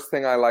the first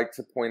thing I like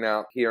to point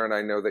out here, and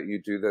I know that you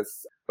do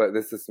this, but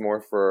this is more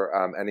for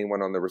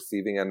anyone on the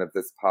receiving end of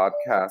this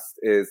podcast,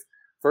 is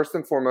first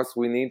and foremost,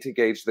 we need to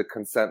gauge the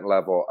consent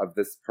level of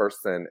this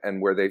person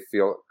and where they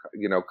feel,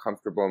 you know,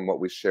 comfortable in what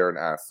we share and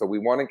ask. So we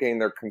want to gain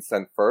their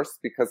consent first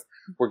because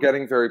we're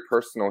getting very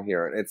personal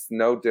here. And it's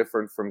no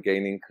different from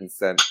gaining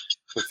consent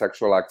for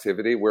sexual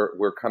activity.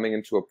 We're coming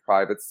into a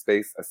private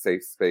space, a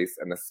safe space,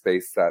 and a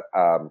space that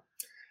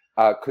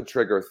could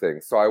trigger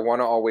things. So I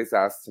want to always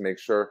ask to make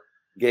sure,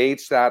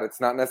 gauge that. It's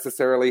not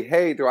necessarily,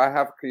 hey, do I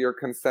have your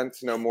consent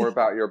to know more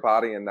about your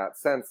body in that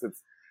sense?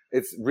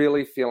 It's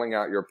really feeling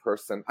out your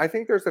person. I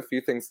think there's a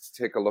few things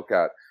to take a look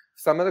at.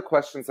 Some of the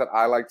questions that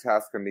I like to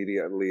ask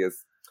immediately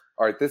is,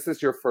 all right, this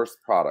is your first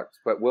product,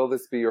 but will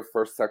this be your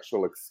first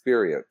sexual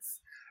experience?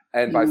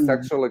 And by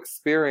sexual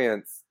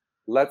experience,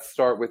 let's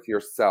start with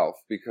yourself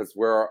because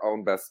we're our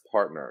own best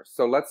partner.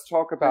 So let's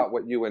talk about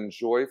what you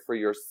enjoy for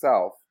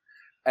yourself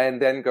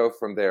and then go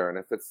from there. And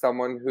if it's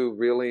someone who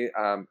really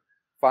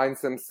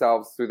finds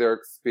themselves through their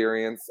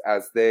experience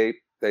as they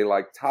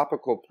like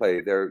topical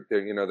play,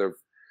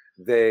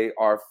 they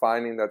are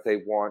finding that they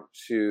want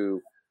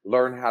to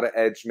learn how to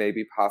edge,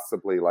 maybe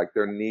possibly like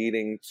they're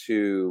needing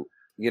to,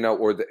 you know,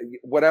 or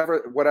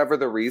whatever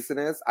the reason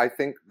is. I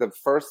think the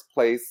first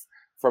place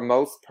for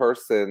most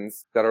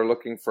persons that are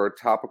looking for a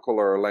topical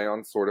or a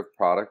lay-on sort of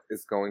product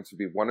is going to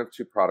be one of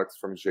two products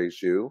from Je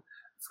Joue.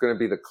 It's going to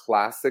be the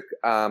classic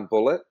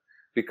bullet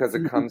because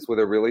it comes with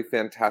a really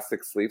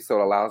fantastic sleeve. So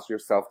it allows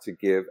yourself to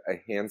give a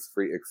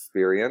hands-free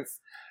experience.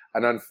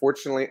 And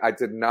unfortunately, I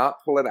did not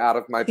pull it out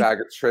of my bag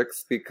of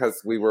tricks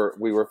because we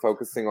were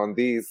focusing on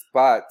these,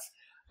 but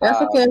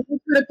that's okay. We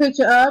put a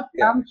picture up.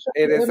 Yeah, I'm sure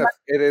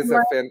it is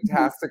a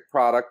fantastic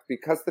product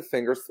because the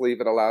finger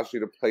sleeve, it allows you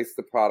to place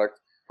the product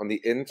on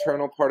the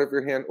internal part of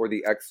your hand or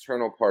the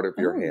external part of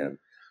your hand,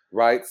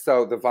 right?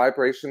 So the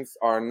vibrations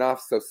are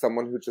enough. So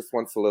someone who just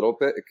wants a little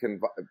bit, it can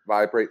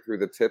vibrate through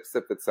the tips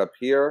if it's up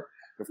here.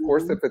 Of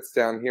course, if it's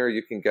down here,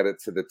 you can get it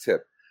to the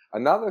tip.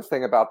 Another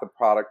thing about the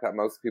product that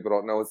most people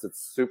don't know is it's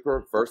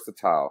super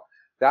versatile.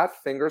 That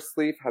finger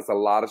sleeve has a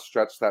lot of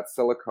stretch, that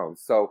silicone.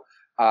 So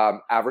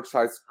average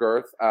size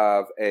girth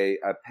of a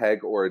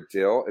peg or a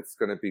dill. It's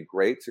going to be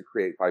great to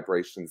create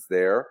vibrations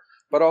there,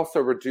 but also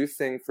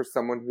reducing for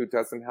someone who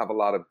doesn't have a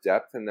lot of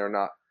depth and they're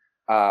not,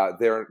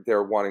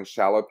 they're wanting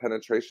shallow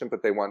penetration,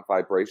 but they want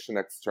vibration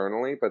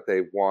externally, but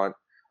they want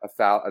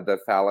the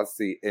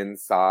fallacy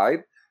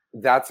inside.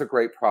 That's a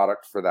great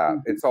product for that.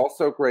 Mm-hmm. It's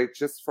also great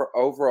just for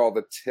overall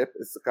the tip.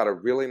 It's got a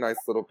really nice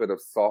little bit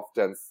of soft,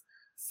 dense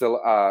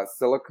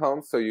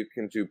silicone, so you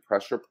can do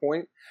pressure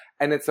point.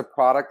 And it's a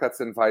product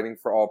that's inviting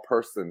for all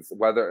persons,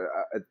 whether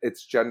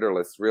it's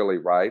genderless, really,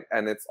 right?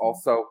 And it's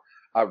also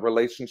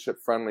relationship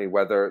friendly,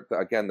 whether,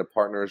 again, the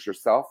partner is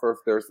yourself or if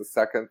there's a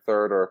second,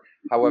 third, or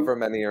however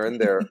many are in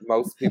there,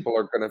 most people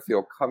are going to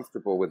feel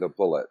comfortable with a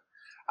bullet.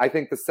 I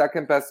think the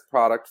second best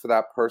product for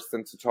that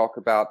person to talk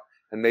about,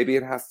 and maybe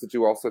it has to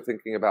do also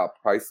thinking about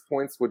price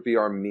points, would be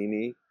our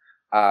Mimi.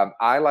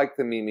 I like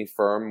the Mimi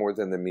Firm more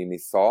than the Mimi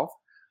Soft.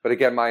 But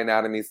again, my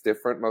anatomy is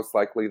different, most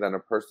likely, than a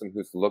person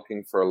who's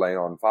looking for a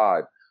lay-on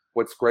vibe.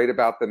 What's great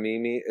about the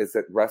Mimi is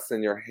it rests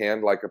in your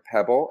hand like a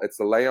pebble. It's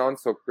a lay-on,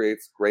 so it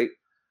creates great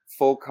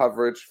full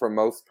coverage for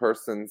most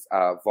persons,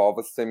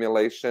 vulva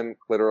stimulation,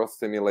 clitoral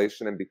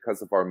stimulation, and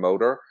because of our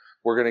motor,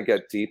 we're going to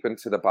get deep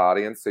into the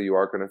body, and so you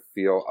are going to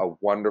feel a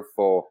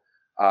wonderful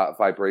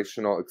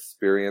vibrational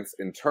experience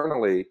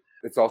internally.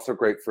 It's also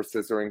great for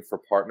scissoring for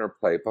partner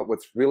play. But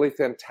what's really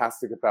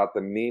fantastic about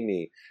the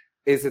Mimi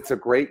is it's a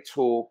great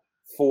tool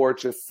for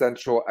just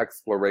sensual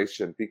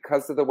exploration.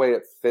 Because of the way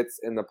it fits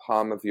in the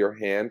palm of your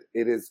hand,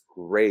 it is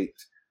great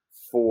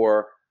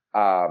for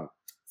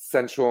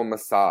sensual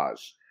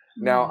massage.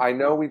 Now, I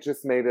know we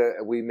just made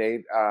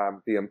the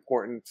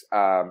important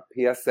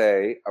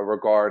PSA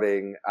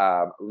regarding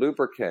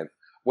lubricant.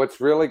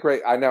 What's really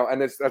great, I know,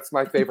 and that's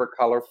my favorite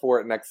color for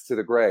it next to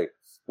the gray.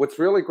 What's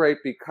really great,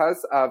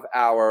 because of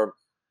our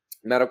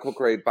medical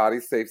grade body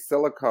safe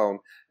silicone,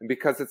 and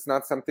because it's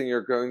not something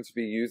you're going to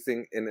be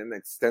using in an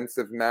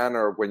extensive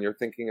manner when you're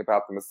thinking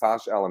about the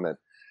massage element,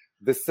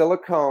 the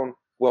silicone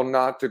will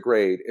not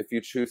degrade if you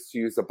choose to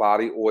use a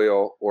body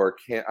oil or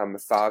a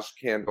massage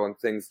candle and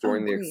things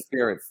during the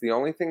experience. The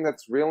only thing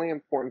that's really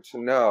important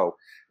to know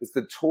is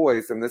the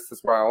toys, and this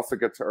is where I also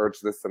get to urge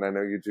this, and I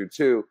know you do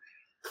too,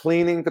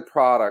 cleaning the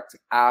product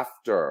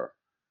after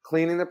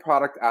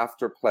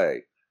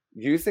play.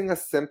 Using a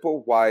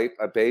simple wipe,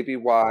 a baby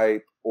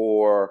wipe,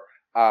 or,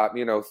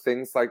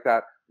 things like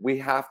that, we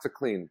have to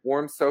clean.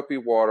 Warm soapy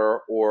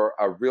water or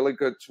a really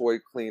good toy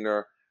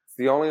cleaner. It's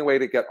the only way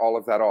to get all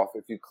of that off.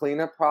 If you clean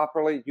it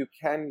properly, you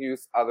can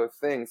use other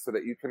things so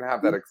that you can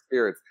have that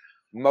experience.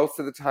 Most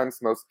of the times,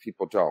 most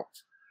people don't.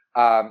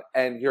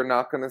 And you're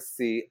not going to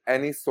see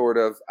any sort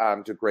of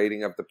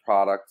degrading of the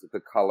product,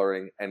 the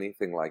coloring,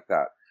 anything like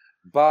that.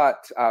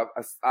 But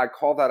I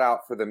call that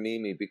out for the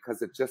Mimi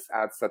because it just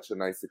adds such a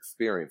nice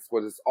experience.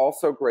 What is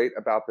also great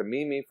about the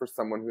Mimi for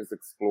someone who's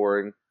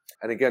exploring,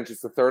 and again,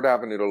 just a third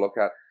avenue to look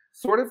at,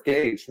 sort of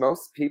gauge.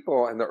 Most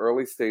people in the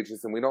early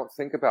stages, and we don't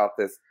think about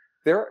this,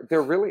 they're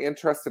really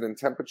interested in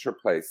temperature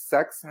play.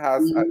 Sex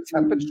has a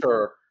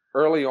temperature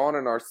early on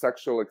in our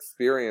sexual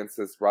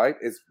experiences, right,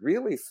 is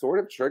really sort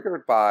of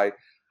triggered by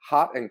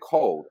hot and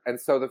cold.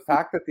 And so the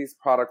fact that these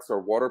products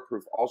are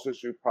waterproof, all Je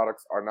Joue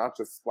products are not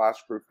just splash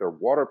proof, they're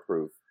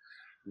waterproof.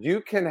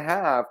 You can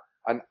have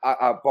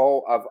a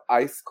bowl of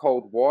ice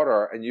cold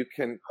water and you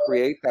can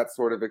create that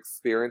sort of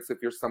experience if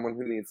you're someone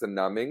who needs a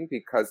numbing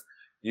because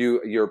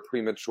you're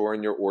premature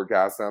in your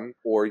orgasm,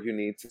 or you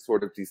need to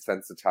sort of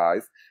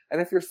desensitize. And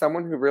if you're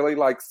someone who really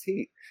likes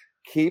heat,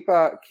 keep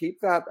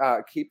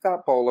that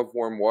bowl of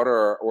warm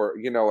water, or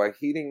a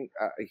heating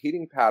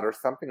pad or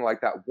something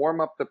like that. Warm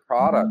up the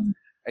product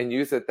and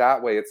use it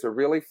that way. It's a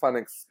really fun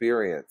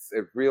experience.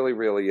 It really,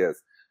 really is.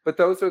 But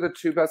those are the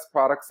two best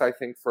products, I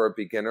think, for a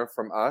beginner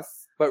from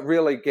us. But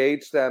really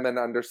gauge them and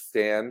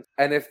understand.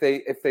 And if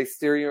they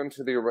steer you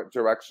into the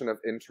direction of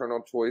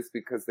internal toys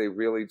because they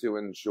really do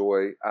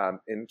enjoy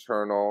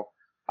internal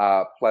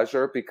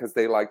pleasure because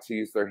they like to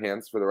use their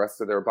hands for the rest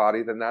of their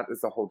body, then that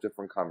is a whole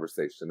different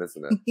conversation,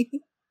 isn't it?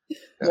 Yeah.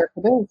 Yes,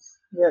 it is.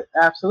 Yeah,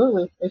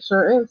 absolutely. It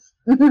sure is.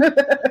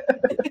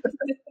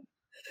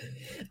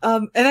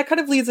 And that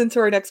kind of leads into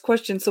our next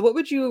question. So what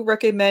would you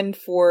recommend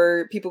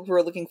for people who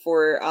are looking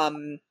for,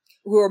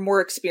 who are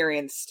more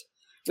experienced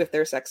with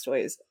their sex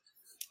toys?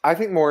 I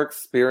think more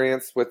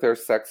experienced with their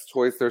sex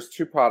toys. There's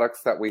two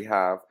products that we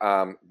have.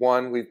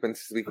 One we've been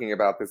speaking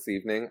about this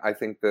evening. I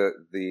think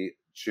the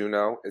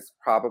Juno is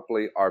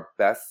probably our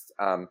best.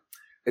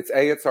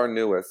 It's our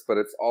newest, but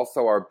it's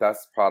also our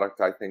best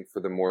product, I think, for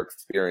the more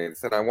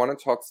experienced. And I want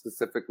to talk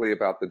specifically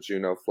about the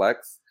Juno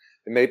Flex.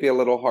 It may be a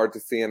little hard to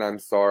see, and I'm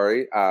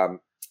sorry.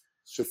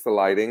 It's just the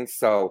lighting.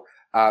 So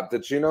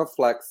the Juno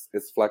Flex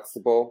is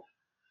flexible.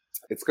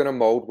 It's going to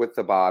mold with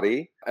the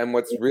body. And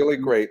what's really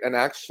great, and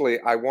actually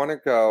I want to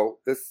go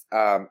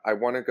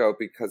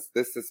because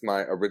this is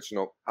my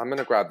original. I'm going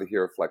to grab the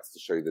Hero Flex to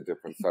show you the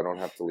difference so I don't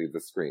have to leave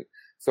the screen.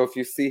 So if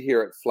you see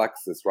here, it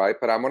flexes, right?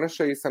 But I want to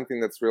show you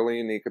something that's really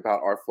unique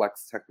about our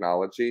Flex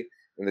technology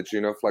in the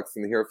Juno Flex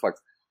and the Hero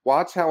Flex.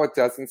 Watch how it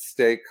doesn't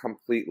stay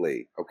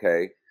completely,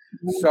 okay?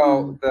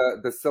 So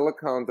the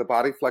silicone, the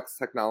body flex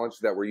technology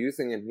that we're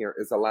using in here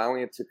is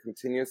allowing it to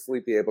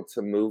continuously be able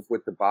to move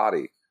with the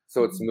body.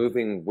 So it's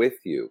moving with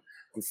you.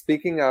 And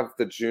speaking of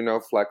the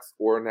Juno Flex,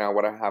 or now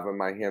what I have in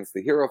my hands,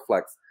 the Hero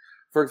Flex,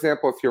 for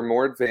example, if you're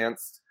more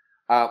advanced,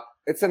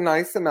 it's a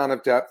nice amount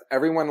of depth.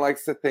 Everyone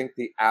likes to think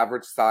the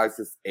average size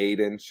is 8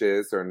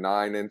 inches or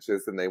 9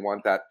 inches, and they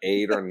want that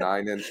 8 or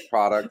 9 inch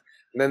product.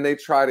 And then they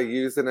try to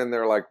use it and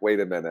they're like, wait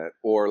a minute.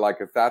 Or like,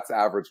 if that's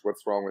average,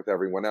 what's wrong with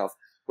everyone else?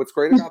 What's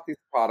great about these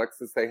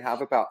products is they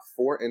have about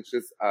 4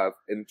 inches of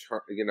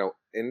internal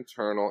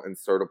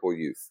insertable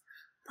use.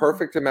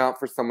 Perfect amount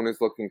for someone who's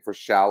looking for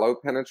shallow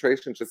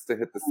penetration, just to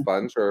hit the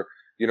sponge, or,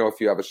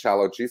 if you have a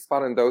shallow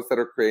G-spot, and those that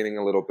are creating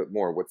a little bit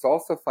more. What's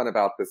also fun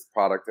about this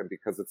product, and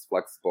because it's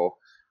flexible,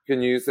 you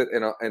can use it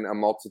in a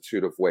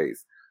multitude of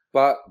ways.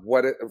 But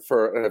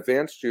for an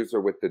advanced user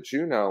with the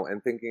Juno,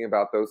 and thinking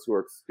about those who are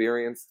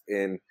experienced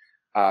in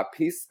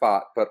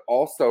P-spot, but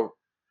also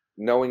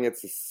knowing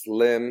it's a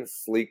slim,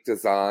 sleek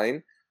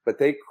design, but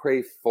they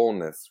crave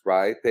fullness,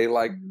 right? They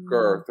like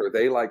girth, or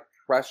they like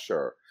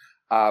pressure.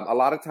 A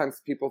lot of times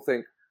people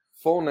think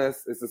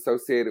fullness is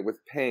associated with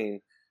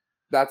pain.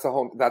 That's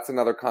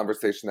another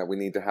conversation that we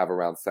need to have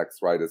around sex,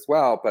 right, as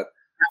well. But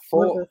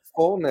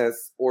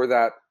fullness, or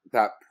that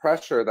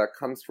pressure that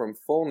comes from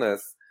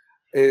fullness,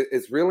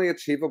 is really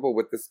achievable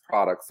with this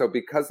product. So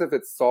because of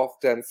its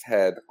soft, dense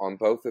head on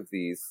both of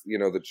these,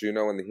 the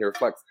Juno and the Hero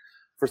Flex,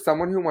 for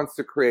someone who wants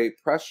to create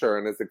pressure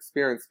and is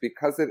experienced,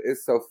 because it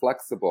is so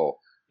flexible,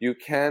 you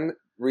can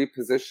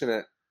reposition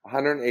it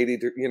 180,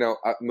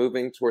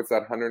 moving towards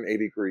that 180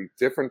 degree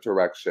different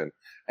direction.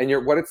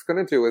 And what it's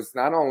going to do is,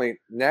 not only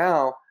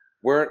now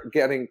we're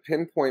getting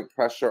pinpoint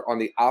pressure on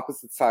the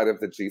opposite side of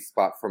the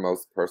G-spot for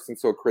most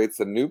persons, so it creates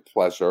a new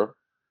pleasure.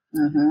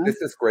 This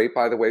is great,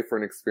 by the way, for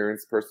an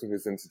experienced person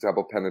who's into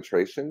double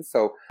penetration.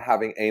 So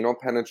having anal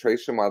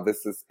penetration while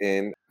this is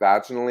in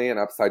vaginally and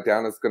upside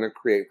down is going to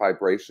create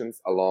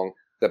vibrations along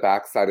the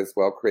backside as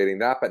well, creating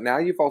that. But now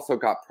you've also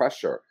got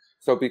pressure.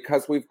 So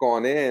because we've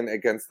gone in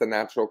against the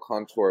natural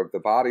contour of the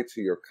body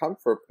to your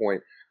comfort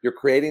point, you're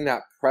creating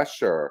that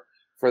pressure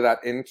for that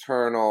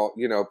internal,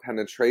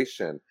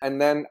 penetration.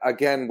 And then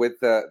again, with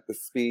the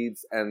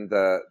speeds and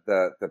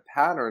the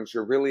patterns,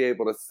 you're really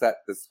able to set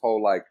this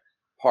whole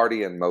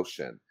party in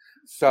motion.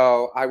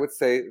 So I would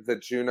say the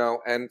Juno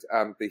and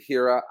the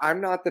Hera.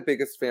 I'm not the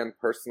biggest fan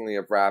personally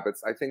of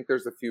rabbits. I think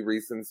there's a few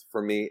reasons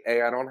for me.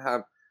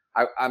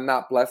 I'm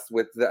not blessed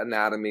with the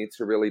anatomy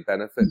to really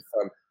benefit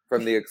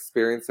from the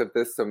experience of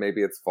this. So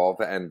maybe it's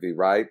vulva envy,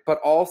 right? But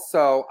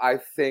also I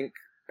think,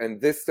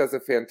 and this does a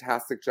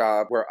fantastic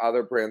job where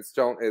other brands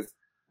don't, is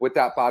with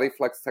that body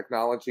flex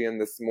technology and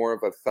this more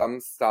of a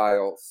thumb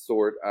style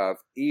sort of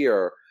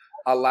ear,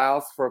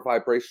 allows for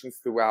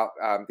vibrations throughout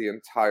the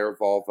entire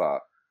vulva,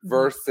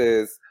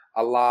 versus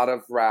a lot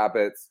of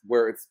rabbits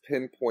where it's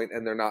pinpoint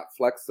and they're not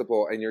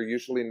flexible, and you're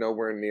usually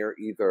nowhere near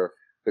either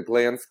the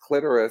glans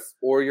clitoris,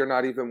 or you're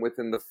not even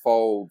within the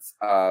folds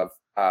of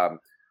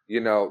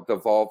the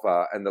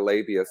vulva and the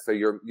labia. So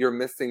you're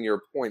missing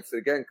your points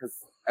again, because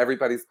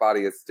everybody's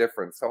body is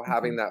different. So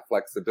having that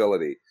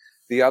flexibility.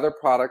 The other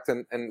product,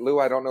 and Lou,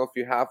 I don't know if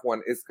you have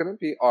one, is going to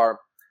be our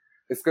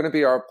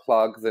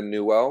plug, the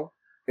Nuo.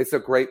 It's a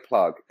great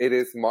plug. It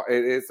is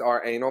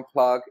our anal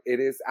plug. It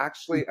is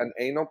actually an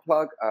anal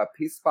plug, a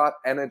P-spot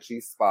and a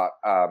G-spot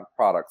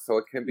product. So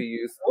it can be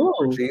used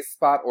for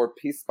G-spot or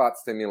P-spot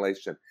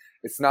stimulation.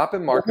 It's not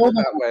been marketed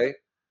that way.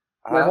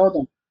 Wait, hold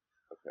on.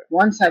 Okay.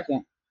 1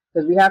 second,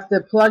 because we have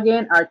to plug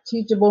in our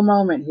teachable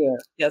moment here.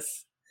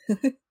 Yes.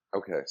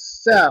 Okay.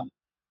 So,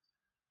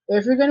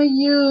 if you're going to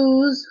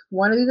use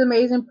one of these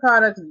amazing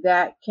products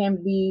that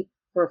can be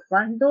for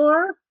front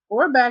door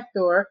or back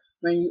door,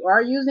 when you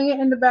are using it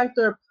in the back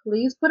door,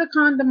 please put a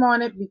condom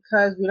on it,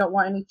 because we don't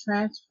want any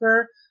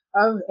transfer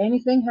of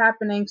anything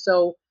happening.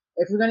 So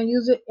if you're going to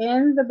use it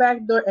in the back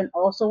door and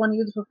also want to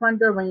use it for front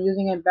door, when you're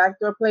using it back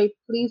door plate,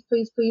 please,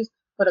 please, please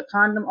put a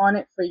condom on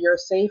it for your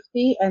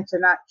safety and to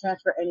not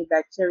transfer any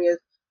bacteria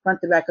front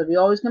to back, because we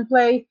always can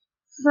play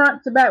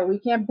front to back. We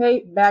can't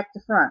play back to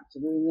front.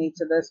 We need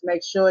to just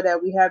make sure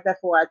that we have that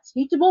for our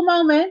teachable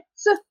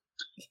moments.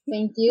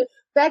 Thank you.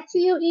 Back to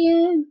you,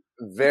 Ian.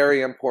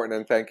 Very important,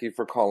 and thank you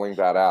for calling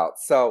that out.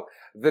 So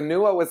the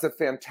Nuo is a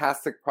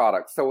fantastic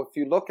product. So if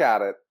you look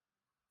at it,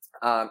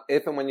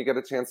 if and when you get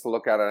a chance to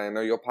look at it, I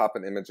know you'll pop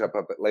an image up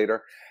of it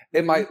later,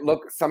 it might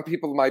look, some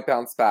people might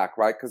bounce back,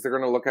 right? Because they're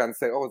going to look at it and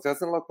say, oh, it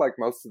doesn't look like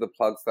most of the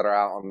plugs that are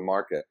out on the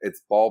market.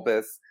 It's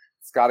bulbous.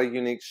 It's got a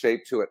unique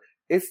shape to it.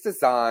 It's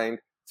designed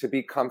to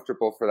be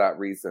comfortable for that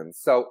reason.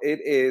 So it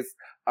is,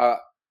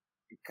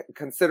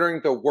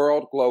 considering the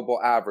world global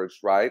average,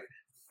 right?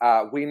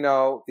 We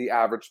know the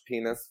average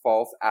penis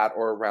falls at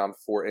or around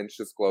 4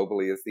 inches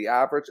globally is the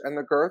average, and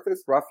the girth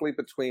is roughly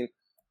between,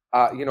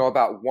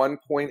 about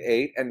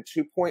 1.8 and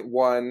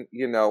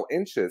 2.1,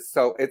 inches.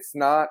 So it's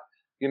not,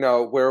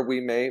 where we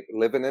may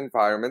live in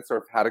environments or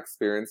have had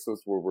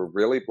experiences where we're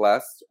really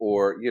blessed,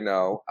 or,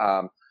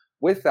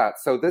 with that.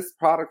 So this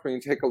product, when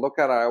you take a look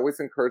at it, I always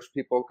encourage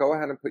people, go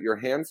ahead and put your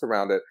hands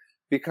around it,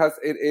 because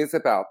it is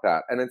about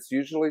that. And it's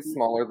usually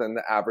smaller than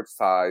the average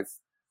size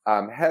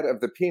head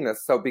of the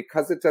penis. So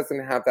because it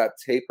doesn't have that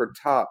tapered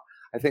top,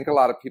 I think a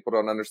lot of people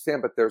don't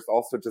understand, but there's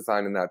also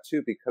design in that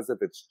too, because of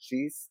its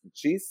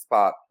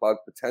G-spot plug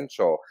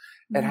potential.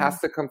 It has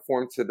to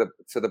conform to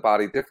the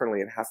body differently.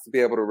 It has to be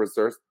able to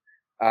reverse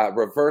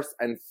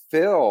and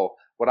fill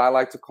what I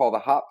like to call the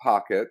hot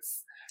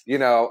pockets,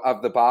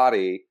 of the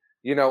body,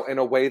 in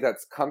a way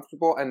that's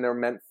comfortable, and they're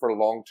meant for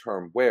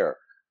long-term wear.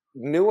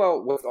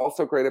 Nuo was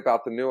also great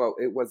about the Nuo.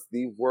 It was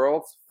the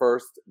world's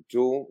first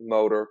dual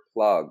motor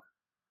plug,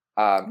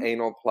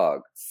 anal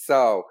plug.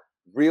 So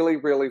really,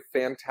 really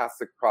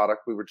fantastic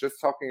product. We were just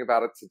talking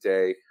about it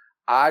today.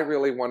 I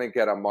really want to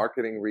get a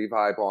marketing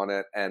revive on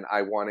it, and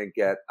I want to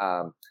get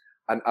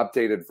an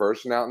updated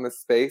version out in the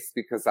space,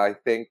 because I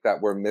think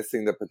that we're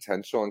missing the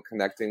potential in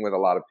connecting with a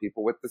lot of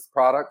people with this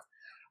product.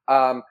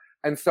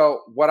 And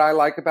so what I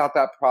like about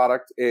that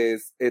product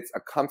is it's a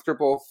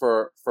comfortable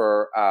for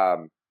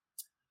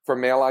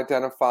male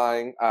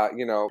identifying,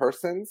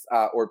 persons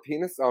or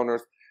penis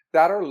owners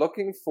that are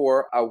looking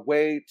for a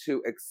way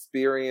to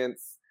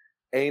experience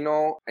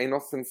anal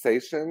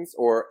sensations,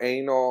 or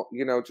anal,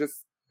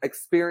 just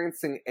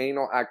experiencing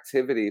anal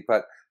activity,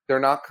 but they're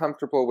not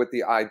comfortable with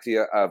the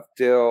idea of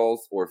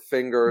dills or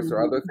fingers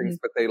or other things,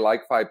 but they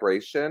like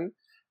vibration.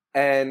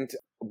 And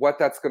what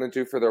that's going to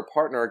do for their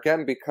partner,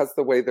 again, because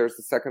the way there's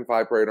the second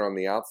vibrator on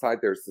the outside,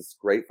 there's this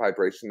great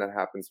vibration that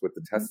happens with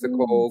the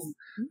testicles,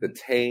 the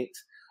taint.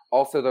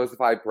 Also, those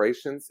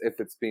vibrations, if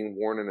it's being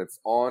worn and it's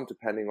on,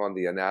 depending on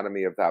the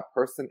anatomy of that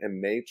person, it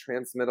may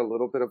transmit a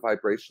little bit of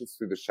vibrations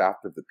through the shaft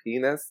of the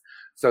penis.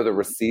 So the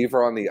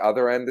receiver on the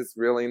other end is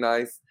really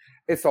nice.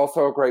 It's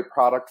also a great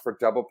product for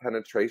double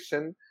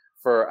penetration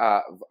for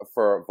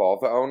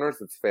vulva owners.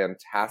 It's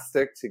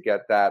fantastic to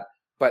get that,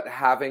 but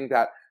having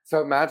that.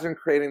 So imagine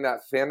creating that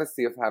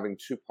fantasy of having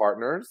two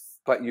partners,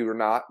 but you're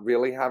not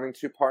really having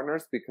two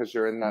partners because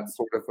you're in that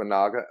sort of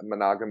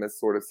monogamous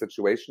sort of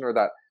situation, or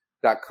that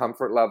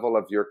comfort level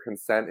of your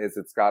consent is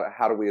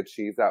how do we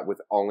achieve that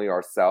with only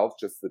ourselves,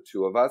 just the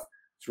two of us?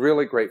 It's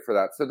really great for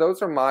that. So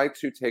those are my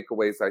two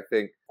takeaways, I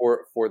think,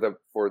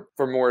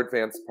 for more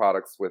advanced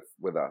products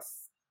with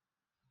us.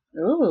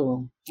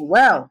 Ooh,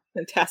 well.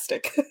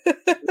 Fantastic.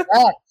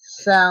 That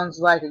sounds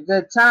like a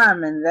good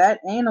time. And that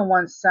anal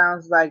one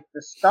sounds like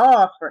the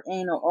star for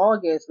anal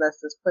August.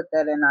 Let's just put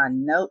that in our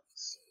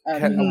notes.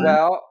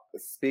 Well,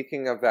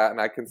 speaking of that,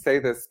 and I can say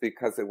this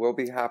because it will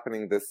be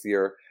happening this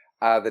year,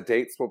 the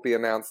dates will be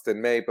announced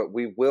in May, but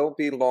we will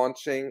be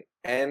launching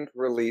and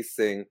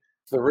releasing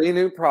 3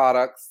 new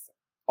products.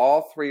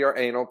 All 3 are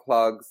anal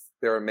plugs.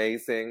 They're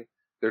amazing.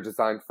 They're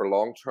designed for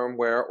long-term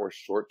wear or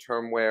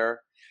short-term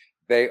wear.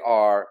 They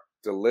are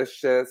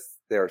delicious.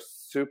 They're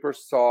super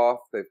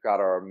soft. They've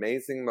got our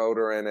amazing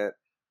motor in it.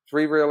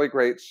 3 really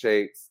great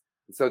shapes.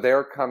 So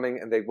they're coming,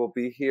 and they will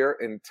be here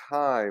in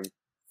time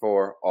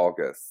for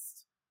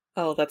August.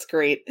 Oh, that's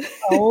great.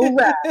 All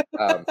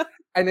right.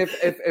 And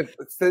if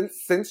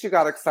since you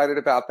got excited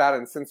about that,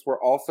 and since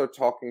we're also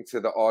talking to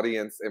the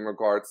audience in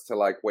regards to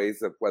like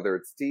ways of whether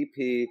it's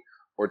DP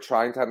or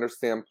trying to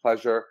understand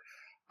pleasure,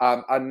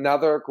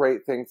 another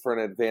great thing for an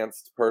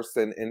advanced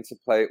person into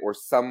play, or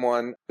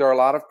someone, there are a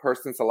lot of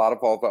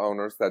vulva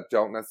owners that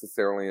don't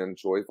necessarily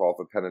enjoy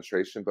vulva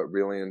penetration, but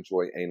really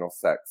enjoy anal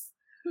sex.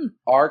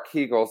 Our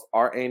Kegels,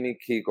 our Amy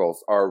Kegels,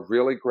 are a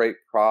really great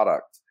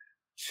product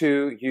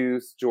to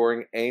use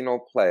during anal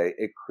play.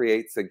 It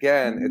creates,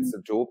 again, it's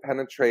a dual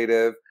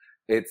penetrative,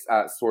 it's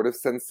a sort of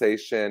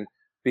sensation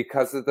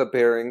because of the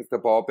bearings, the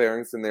ball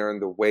bearings in there,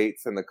 and the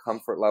weights and the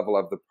comfort level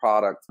of the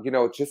product.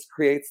 It just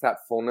creates that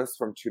fullness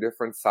from 2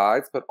 different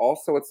sides, but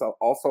also it's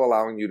also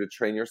allowing you to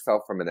train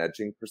yourself from an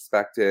edging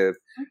perspective.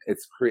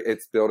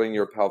 It's building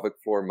your pelvic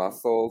floor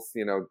muscles,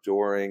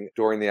 during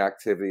the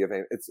activity of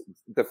anal. It's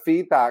the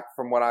feedback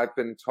from what I've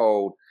been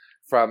told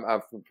from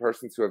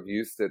persons who have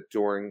used it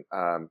during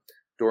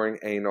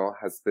anal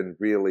has been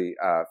really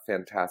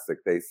fantastic.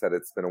 They said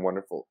it's been a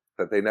wonderful,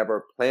 that they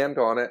never planned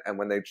on it, and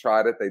when they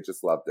tried it, they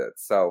just loved it.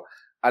 So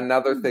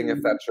another thing,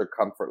 if that's your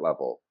comfort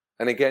level.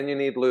 And again, you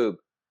need lube.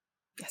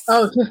 Yes.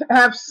 Oh,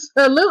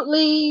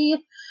 absolutely.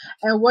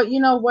 And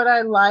what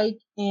I like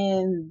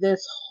in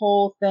this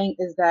whole thing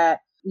is that,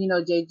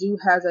 Je Joue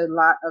has a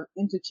lot of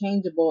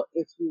interchangeable,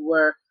 if you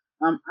were,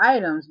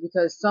 items,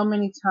 because so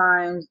many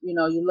times,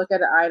 you look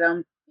at an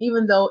item,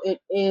 even though it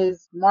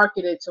is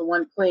marketed to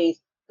one place,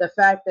 the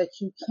fact that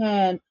you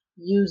can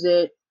use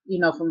it,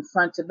 from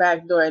front to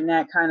back door in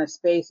that kind of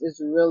space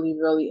is really,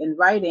 really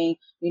inviting,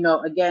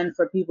 again,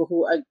 for people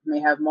who may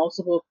have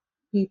multiple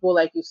people,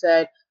 like you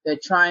said, they're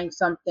trying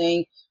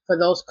something. For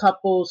those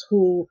couples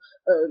who,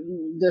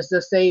 just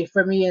to say,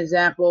 for me,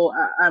 example,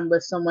 I'm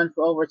with someone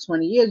for over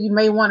 20 years, you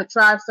may want to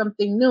try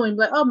something new and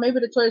be like, oh, maybe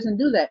the toy doesn't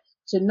do that.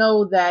 To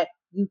know that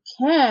you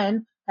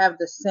can have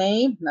the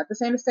same, not the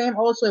same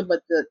old toy,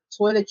 but the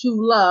toy that you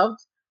loved,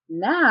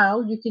 now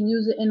you can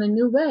use it in a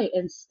new way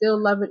and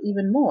still love it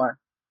even more.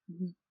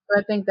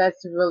 I think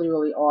that's a really,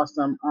 really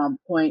awesome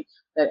point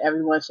that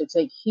everyone should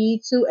take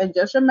heed to. And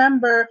just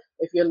remember,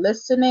 if you're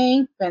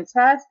listening,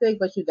 fantastic,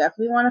 but you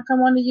definitely want to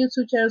come on the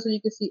YouTube channel so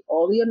you can see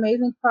all the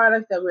amazing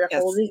products that we're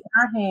holding in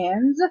our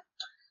hands.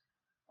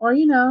 Or,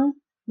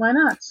 why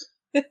not?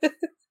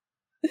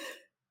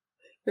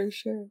 For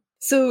sure.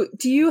 So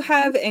do you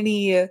have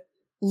any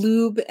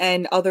lube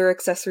and other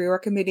accessory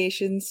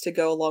recommendations to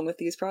go along with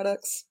these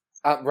products?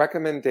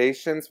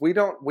 Recommendations. We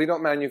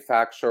don't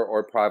manufacture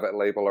or private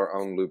label our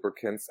own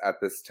lubricants at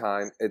this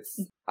time.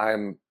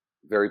 I'm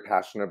very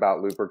passionate about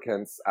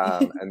lubricants,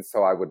 and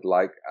so I would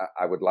like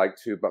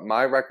to. But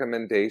my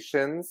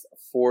recommendations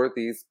for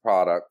these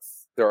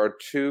products, there are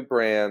two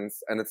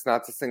brands, and it's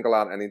not to single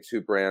out any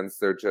two brands.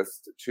 They're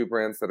just two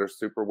brands that are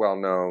super well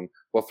known.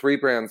 Well, three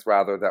brands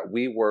rather that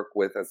we work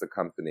with as a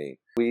company.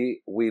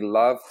 We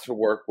love to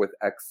work with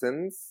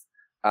Exxon's.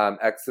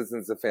 Exxon's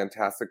is a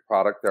fantastic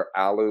product. Their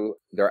alu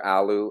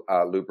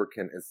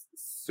lubricant is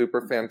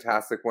super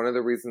fantastic. One of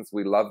the reasons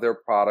we love their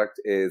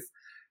product is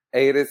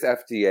it is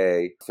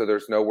FDA, so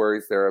there's no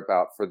worries there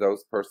about for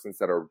those persons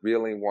that are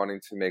really wanting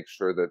to make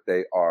sure that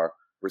they are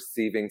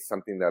receiving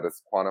something that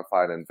is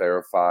quantified and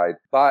verified.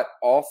 But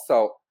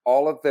also,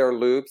 all of their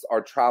lubes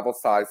are travel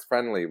size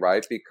friendly,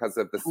 right? Because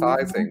of the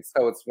sizing.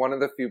 So it's one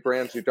of the few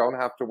brands you don't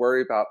have to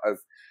worry about as,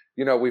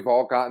 we've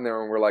all gotten there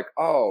and we're like,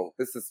 oh,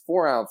 this is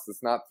 4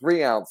 ounces, not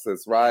 3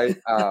 ounces, right?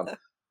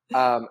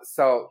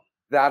 So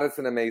that is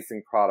an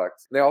amazing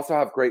product. They also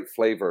have great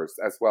flavors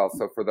as well.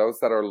 So for those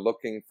that are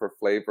looking for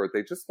flavor,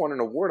 they just won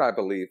an award, I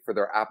believe, for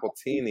their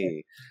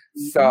Appletini.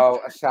 So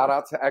a shout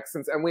out to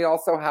Exxon's. And we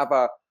also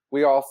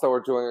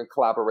are doing a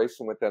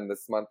collaboration with them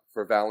this month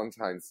for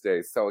Valentine's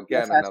Day. So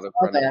again, another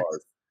friend of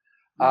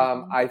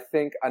ours. I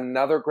think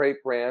another great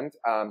brand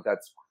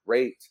that's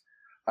great,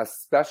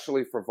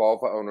 especially for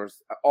vulva owners,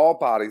 all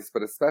bodies,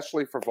 but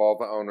especially for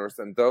vulva owners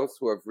and those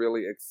who have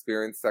really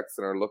experienced sex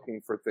and are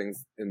looking for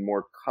things in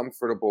more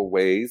comfortable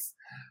ways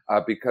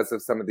because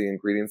of some of the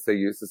ingredients they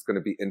use, is going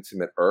to be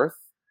Intimate Earth.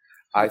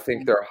 I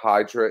think their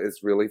Hydra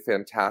is really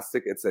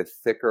fantastic. It's a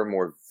thicker,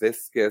 more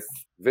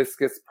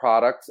viscous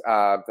product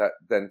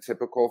than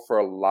typical for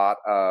a lot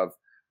of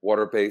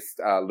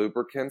water-based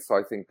lubricants. So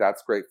I think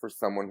that's great for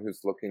someone who's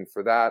looking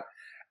for that.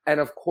 And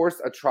of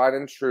course, a tried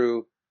and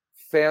true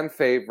fan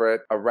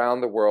favorite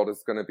around the world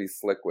is going to be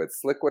Sliquid.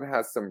 Sliquid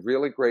has some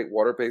really great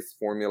water-based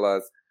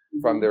formulas,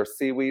 from their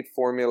seaweed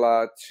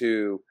formula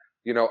to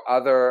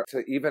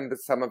to even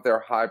some of their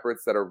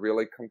hybrids that are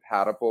really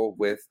compatible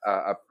with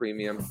a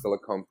premium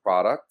silicone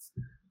product.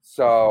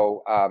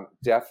 So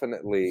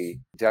definitely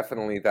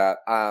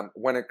that.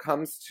 When it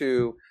comes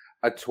to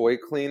a toy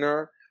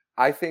cleaner,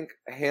 I think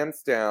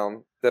hands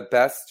down, the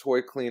best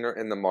toy cleaner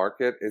in the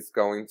market is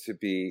going to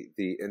be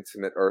the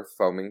Intimate Earth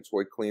foaming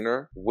toy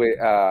cleaner.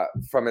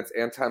 From its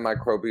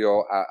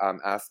antimicrobial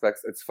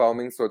aspects, it's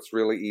foaming, so it's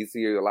really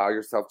easy. You allow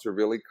yourself to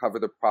really cover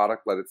the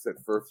product, let it sit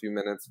for a few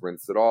minutes,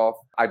 rinse it off.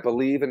 I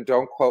believe, and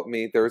don't quote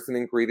me, there's an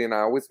ingredient, I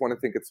always want to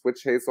think it's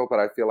witch hazel, but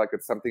I feel like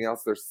it's something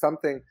else. There's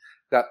something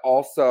that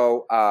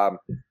also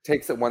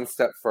takes it one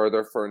step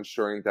further for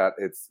ensuring that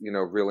it's,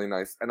 really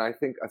nice. And I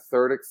think a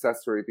third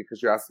accessory,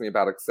 because you asked me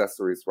about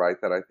accessories, right,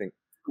 that I think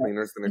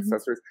cleaners and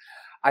accessories,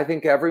 I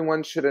think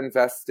everyone should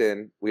invest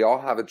in. We all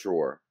have a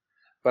drawer,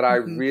 but I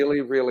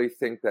really, really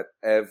think that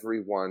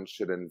everyone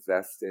should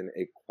invest in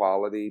a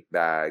quality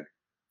bag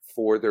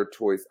for their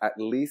toys, at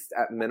least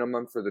at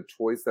minimum for the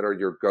toys that are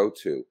your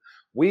go-to.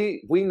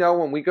 We know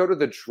when we go to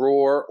the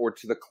drawer or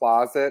to the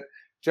closet,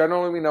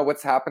 generally we know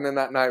what's happening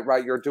that night,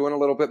 right? You're doing a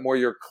little bit more,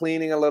 you're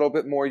cleaning a little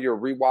bit more, you're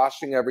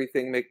rewashing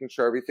everything, making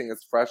sure everything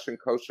is fresh and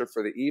kosher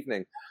for the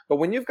evening. But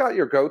when you've got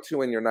your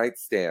go-to in your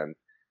nightstand,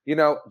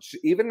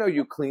 even though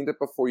you cleaned it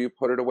before you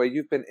put it away,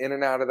 you've been in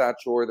and out of that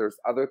drawer. There's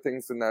other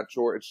things in that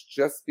drawer. It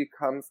just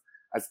becomes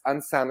as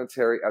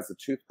unsanitary as a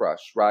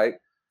toothbrush, right?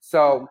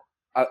 So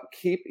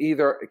keep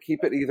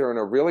it either in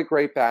a really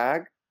great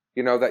bag,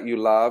 that you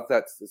love,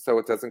 so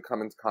it doesn't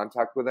come into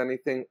contact with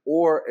anything.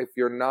 Or if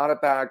you're not a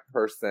bag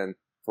person,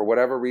 for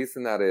whatever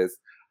reason that is,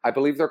 I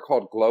believe they're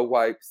called Glow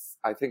Wipes.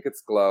 I think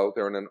it's Glow.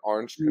 They're in an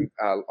orange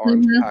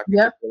package.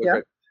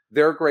 Yep.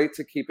 They're great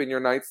to keep in your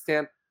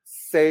nightstand.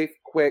 Safe,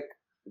 quick.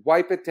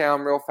 Wipe it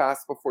down real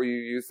fast before you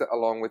use it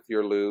along with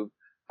your lube.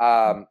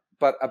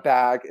 But a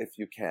bag if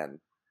you can.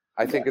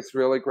 I think it's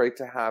really great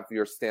to have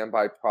your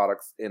standby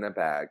products in a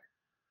bag.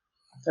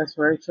 That's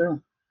very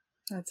true.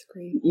 That's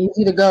great.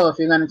 Easy to go if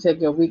you're going to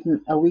take a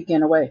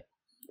weekend away.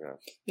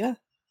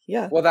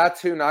 Yeah. Well, that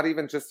too, not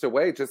even just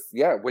away, just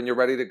when you're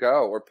ready to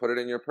go, or put it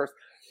in your purse.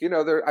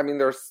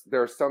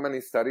 There are so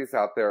many studies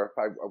out there.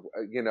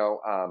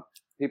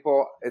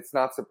 People, it's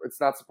not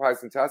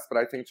surprising to us, but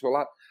I think to a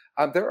lot,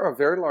 there are a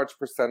very large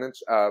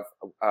percentage of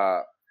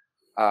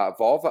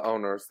vulva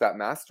owners that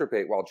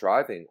masturbate while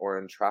driving or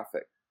in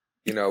traffic,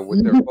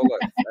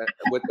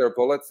 with their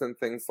bullets and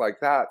things like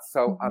that.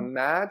 So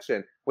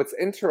imagine what's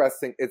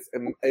interesting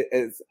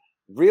is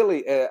really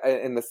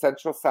in the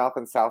central, south,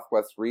 and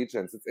southwest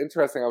regions. It's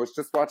interesting. I was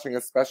just watching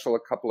a special a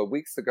couple of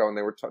weeks ago, and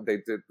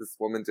this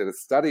woman did a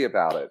study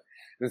about it,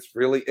 and it's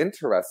really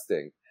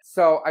interesting.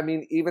 So, I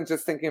mean, even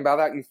just thinking about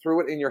that, you threw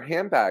it in your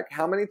handbag.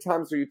 How many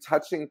times are you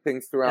touching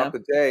things throughout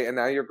the day, and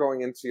now you're going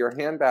into your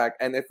handbag?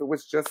 And if it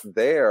was just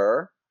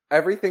there,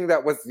 everything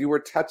that was you were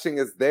touching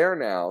is there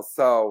now.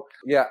 So,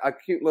 yeah, a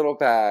cute little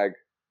bag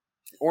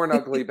or an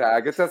ugly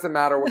bag. It doesn't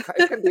matter what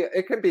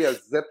it can be a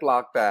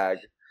Ziploc bag,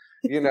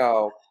 you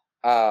know.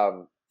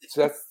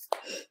 Just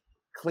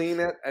clean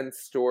it and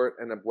store it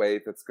in a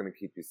way that's going to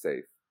keep you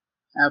safe.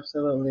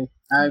 Absolutely.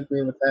 I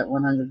agree with that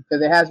 100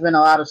 because there has been a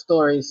lot of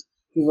stories.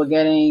 People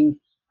getting,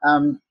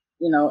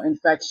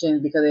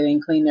 infections because they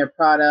didn't clean their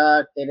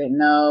product. They didn't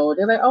know.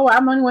 They're like, oh,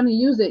 I'm only going to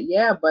use it.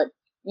 Yeah, but,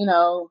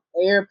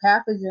 air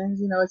pathogens,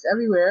 it's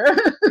everywhere.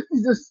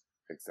 Just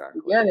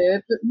exactly. Get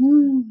it.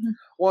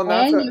 Well,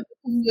 and you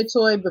clean your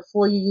toy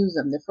before you use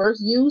them. The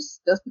first use,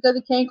 just because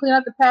it can't clean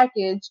out the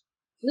package,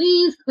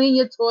 please clean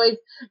your toys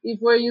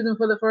before you use them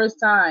for the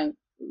first time.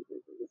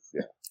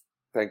 Yeah.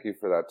 Thank you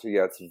for that too.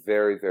 Yeah, it's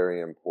very,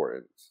 very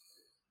important.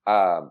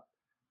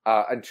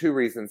 And two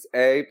reasons.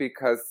 A,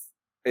 because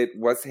it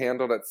was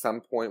handled at some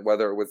point,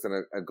 whether it was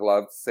in a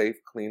gloved, safe,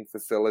 clean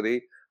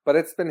facility, but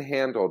it's been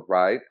handled,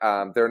 right?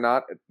 They're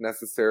not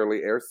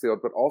necessarily air sealed,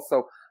 but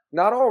also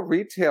not all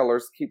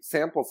retailers keep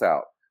samples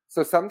out.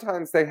 So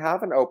sometimes they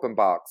have an open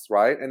box,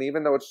 right? And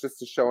even though it's just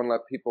to show and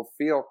let people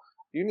feel,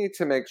 you need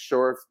to make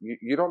sure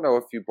you don't know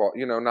if you bought,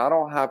 not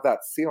all have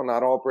that seal.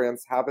 Not all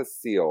brands have a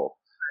seal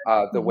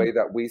the way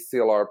that we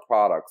seal our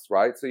products,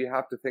 right? So you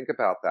have to think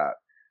about that.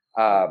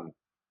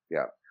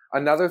 Yeah.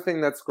 Another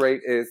thing that's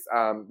great is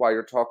while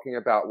you're talking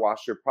about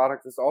wash your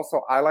product is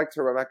also, I like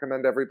to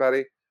recommend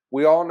everybody,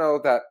 we all know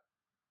that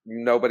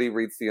nobody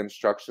reads the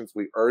instructions.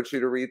 We urge you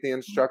to read the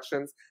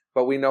instructions,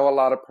 but we know a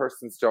lot of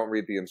persons don't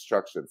read the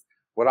instructions.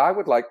 What I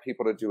would like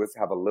people to do is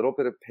have a little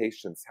bit of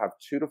patience, have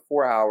 2 to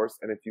 4 hours,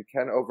 and if you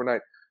can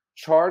overnight,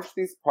 charge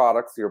these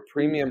products, your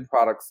premium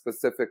products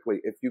specifically,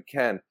 if you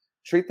can.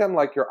 Treat them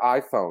like your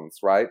iPhones,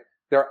 right?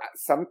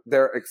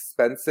 They're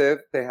expensive.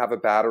 They have a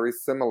battery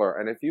similar.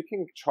 And if you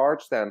can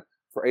charge them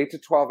for 8 to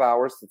 12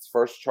 hours, it's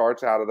first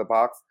charge out of the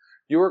box,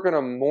 you are going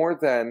to more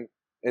than,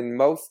 in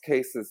most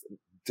cases,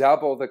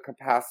 double the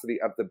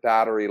capacity of the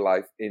battery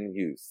life in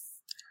use.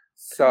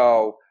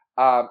 So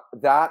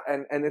that,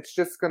 and it's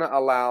just going to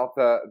allow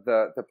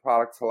the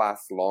product to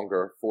last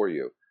longer for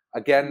you.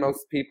 Again,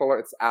 most people,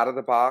 it's out of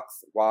the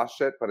box,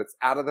 wash it, but it's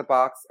out of the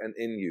box and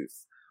in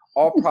use.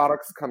 All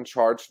products come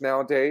charged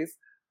nowadays.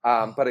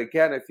 But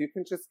again, if you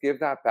can just give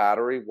that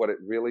battery what it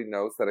really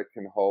knows that it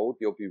can hold,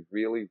 you'll be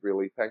really,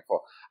 really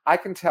thankful. I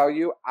can tell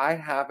you, I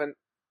haven't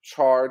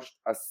charged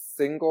a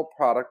single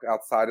product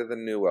outside of the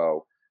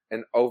Nuo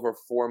in over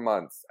 4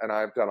 months. And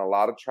I've done a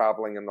lot of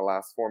traveling in the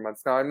last 4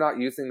 months. Now, I'm not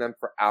using them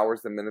for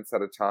hours and minutes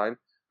at a time,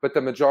 but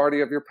the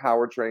majority of your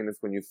power drain is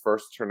when you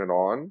first turn it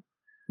on.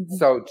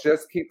 So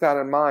just keep that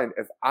in mind.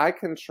 If I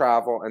can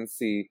travel and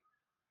see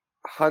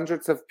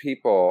hundreds of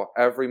people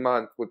every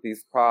month with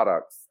these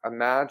products,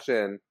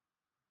 imagine,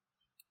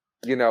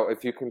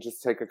 if you can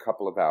just take a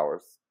couple of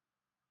hours.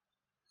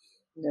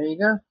 There you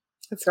go.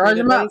 That's Charge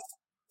them up.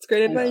 It's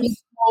great and advice. Keep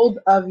hold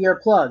of your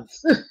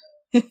plugs.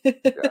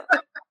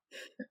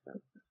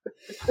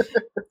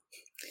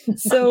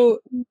 So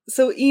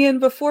Ian,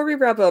 before we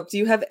wrap up, do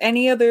you have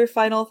any other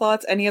final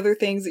thoughts, any other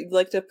things that you'd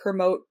like to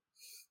promote?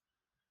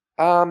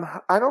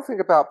 I don't think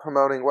about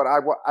promoting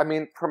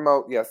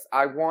promote. Yes,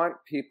 I want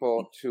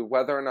people to,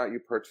 whether or not you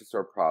purchase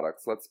our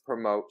products, let's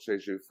promote Je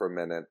Joue for a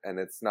minute. And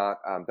it's not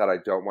that I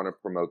don't want to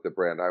promote the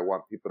brand. I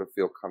want people to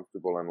feel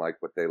comfortable and like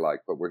what they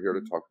like, but we're here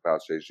to talk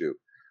about Je Joue.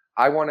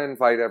 I want to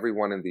invite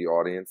everyone in the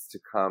audience to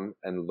come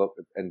and look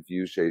and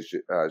view Je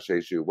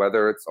Joue,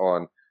 whether it's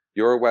on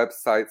your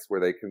websites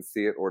where they can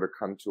see it or to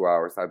come to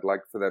ours. I'd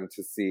like for them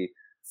to see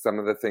some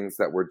of the things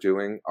that we're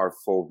doing, our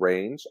full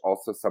range,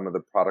 also some of the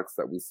products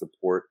that we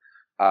support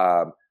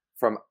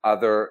from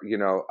other,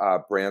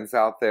 brands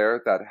out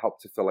there that help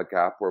to fill a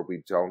gap where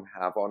we don't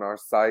have on our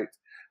site,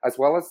 as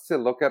well as to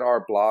look at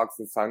our blogs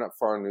and sign up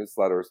for our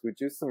newsletters. We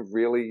do some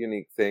really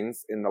unique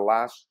things in the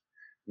last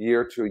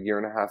year to a year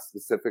and a half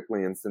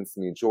specifically. And since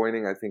me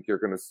joining, I think you're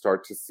going to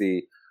start to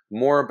see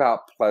more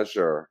about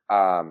pleasure.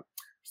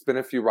 There's been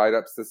a few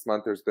write-ups this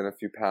month. There's been a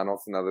few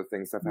panels and other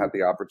things I've had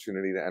the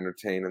opportunity to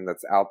entertain, and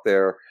that's out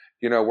there,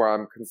 where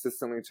I'm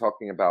consistently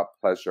talking about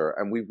pleasure.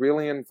 And we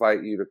really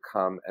invite you to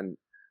come and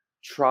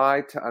try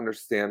to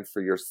understand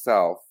for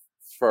yourself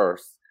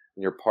first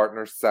and your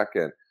partner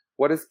second,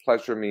 what does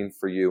pleasure mean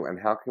for you and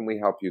how can we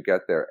help you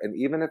get there? And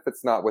even if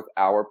it's not with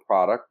our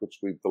product, which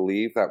we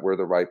believe that we're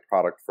the right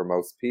product for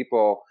most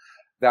people,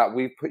 that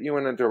we put you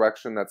in a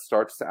direction that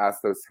starts to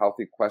ask those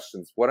healthy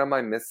questions. What am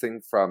I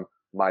missing from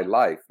my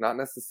life? Not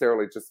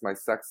necessarily just my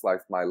sex life,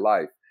 my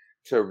life,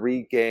 to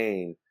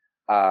regain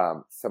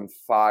some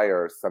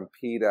fire, some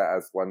PETA,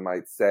 as one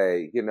might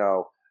say,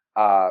 to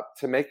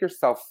make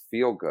yourself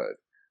feel good.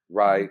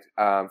 Right.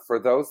 For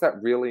those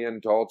that really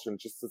indulge in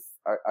just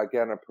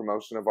again, a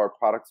promotion of our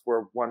products,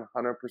 we're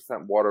 100%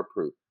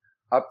 waterproof,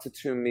 up to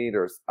 2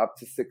 meters, up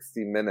to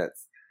 60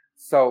 minutes.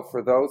 So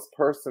for those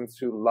persons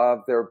who love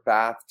their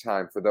bath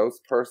time, for those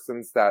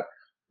persons that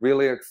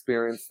really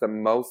experience the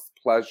most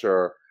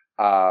pleasure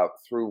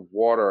through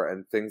water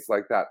and things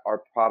like that.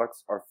 Our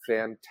products are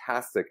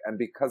fantastic. And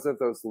because of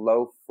those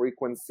low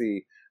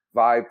frequency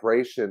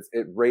vibrations,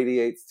 it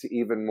radiates to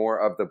even more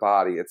of the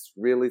body. It's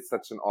really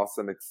such an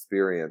awesome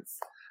experience.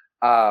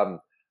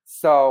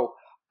 So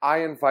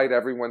I invite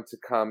everyone to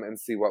come and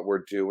see what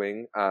we're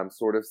doing,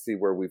 sort of see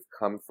where we've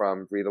come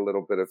from, read a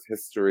little bit of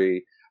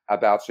history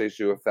about Je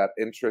Joue if that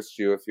interests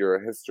you, if you're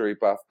a history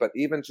buff, but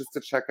even just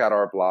to check out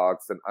our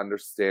blogs and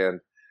understand,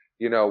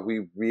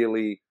 we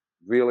really,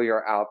 really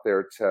are out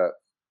there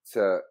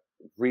to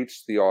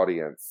reach the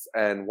audience.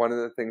 And one of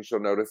the things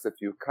you'll notice if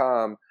you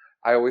come,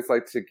 I always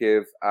like to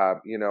give,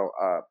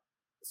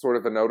 sort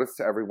of a notice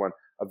to everyone.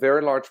 A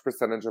very large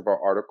percentage of our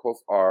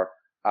articles are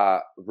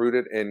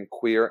rooted in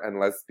queer and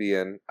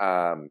lesbian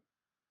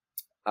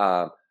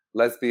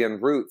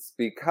roots,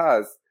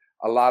 because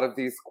a lot of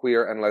these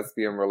queer and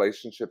lesbian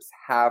relationships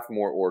have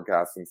more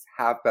orgasms,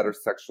 have better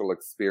sexual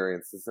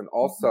experiences, and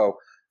also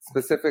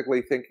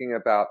specifically thinking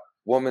about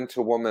woman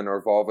to woman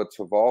or vulva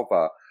to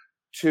vulva.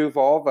 Two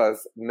vulvas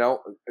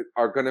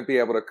are going to be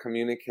able to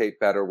communicate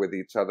better with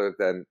each other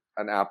than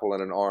an apple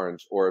and an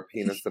orange, or a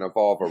penis and a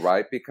vulva,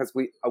 right? Because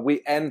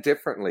we end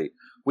differently.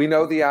 We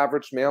know the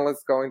average male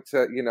is going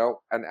to,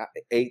 an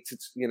 8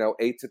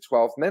 to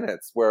 12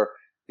 minutes, where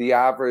the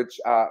average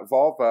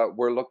vulva,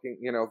 we're looking,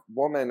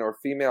 woman or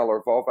female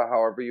or vulva,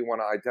 however you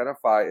want to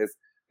identify, is,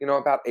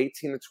 about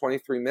 18 to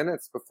 23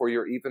 minutes before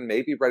you're even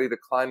maybe ready to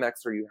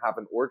climax or you have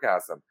an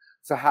orgasm.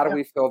 So how do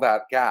we fill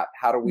that gap?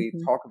 How do we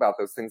talk about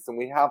those things? And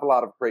we have a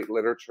lot of great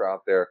literature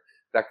out there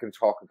that can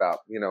talk to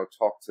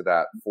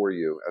that for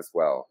you as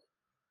well.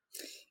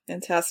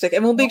 Fantastic.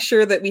 And we'll make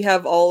sure that we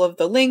have all of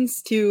the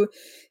links to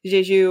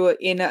Je Joue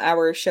in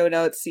our show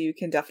notes, so you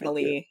can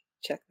definitely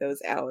check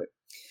those out.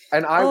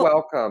 And I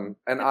welcome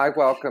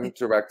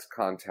direct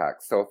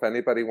contact. So if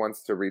anybody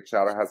wants to reach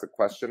out or has a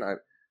question,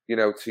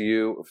 to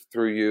you,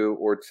 through you,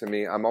 or to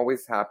me, I'm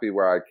always happy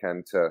where I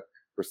can to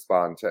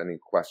respond to any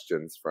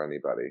questions for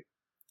anybody.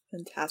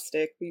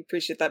 Fantastic. We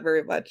appreciate that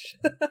very much.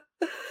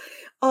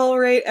 All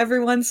right,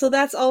 everyone. So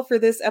that's all for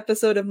this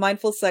episode of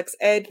Mindful Sex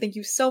Ed. Thank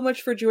you so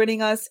much for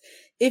joining us.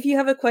 If you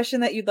have a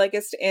question that you'd like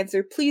us to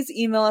answer, please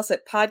email us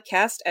at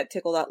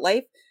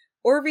podcast@tickle.life,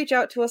 or reach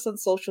out to us on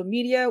social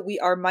media. We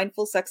are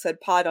Mindful Sex Ed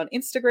Pod on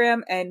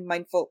Instagram and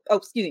Mindful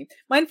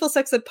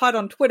Sex Ed Pod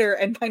on Twitter,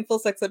 and Mindful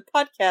Sex Ed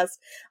Podcast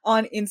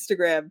on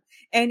Instagram.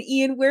 And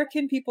Ian, where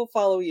can people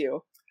follow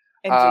you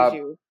and Je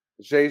Joue?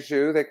 Je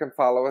Joue, they can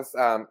follow us,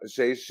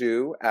 Je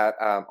Joue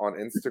on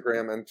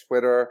Instagram and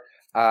Twitter.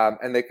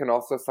 And they can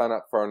also sign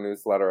up for our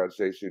newsletter at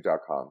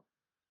jejoue.com.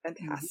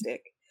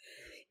 Fantastic.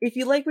 If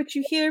you like what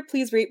you hear,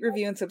 please rate,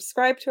 review, and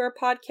subscribe to our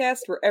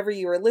podcast wherever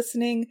you are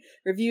listening.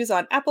 Reviews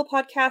on Apple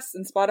Podcasts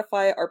and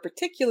Spotify are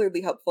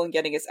particularly helpful in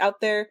getting us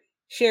out there.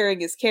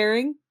 Sharing is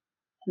caring.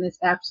 And it's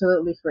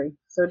absolutely free,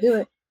 so do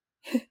it.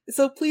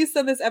 So please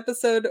send this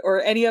episode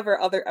or any of our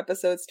other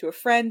episodes to a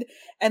friend.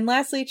 And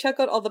lastly, check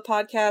out all the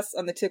podcasts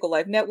on the Tickle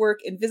Live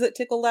Network and visit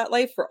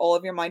tickle.life for all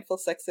of your mindful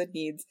sex ed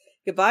needs.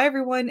 Goodbye,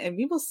 everyone, and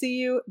we will see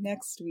you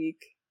next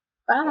week.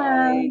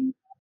 Bye.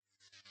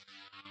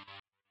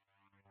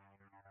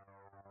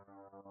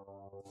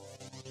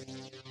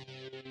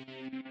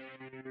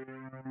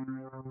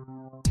 Bye.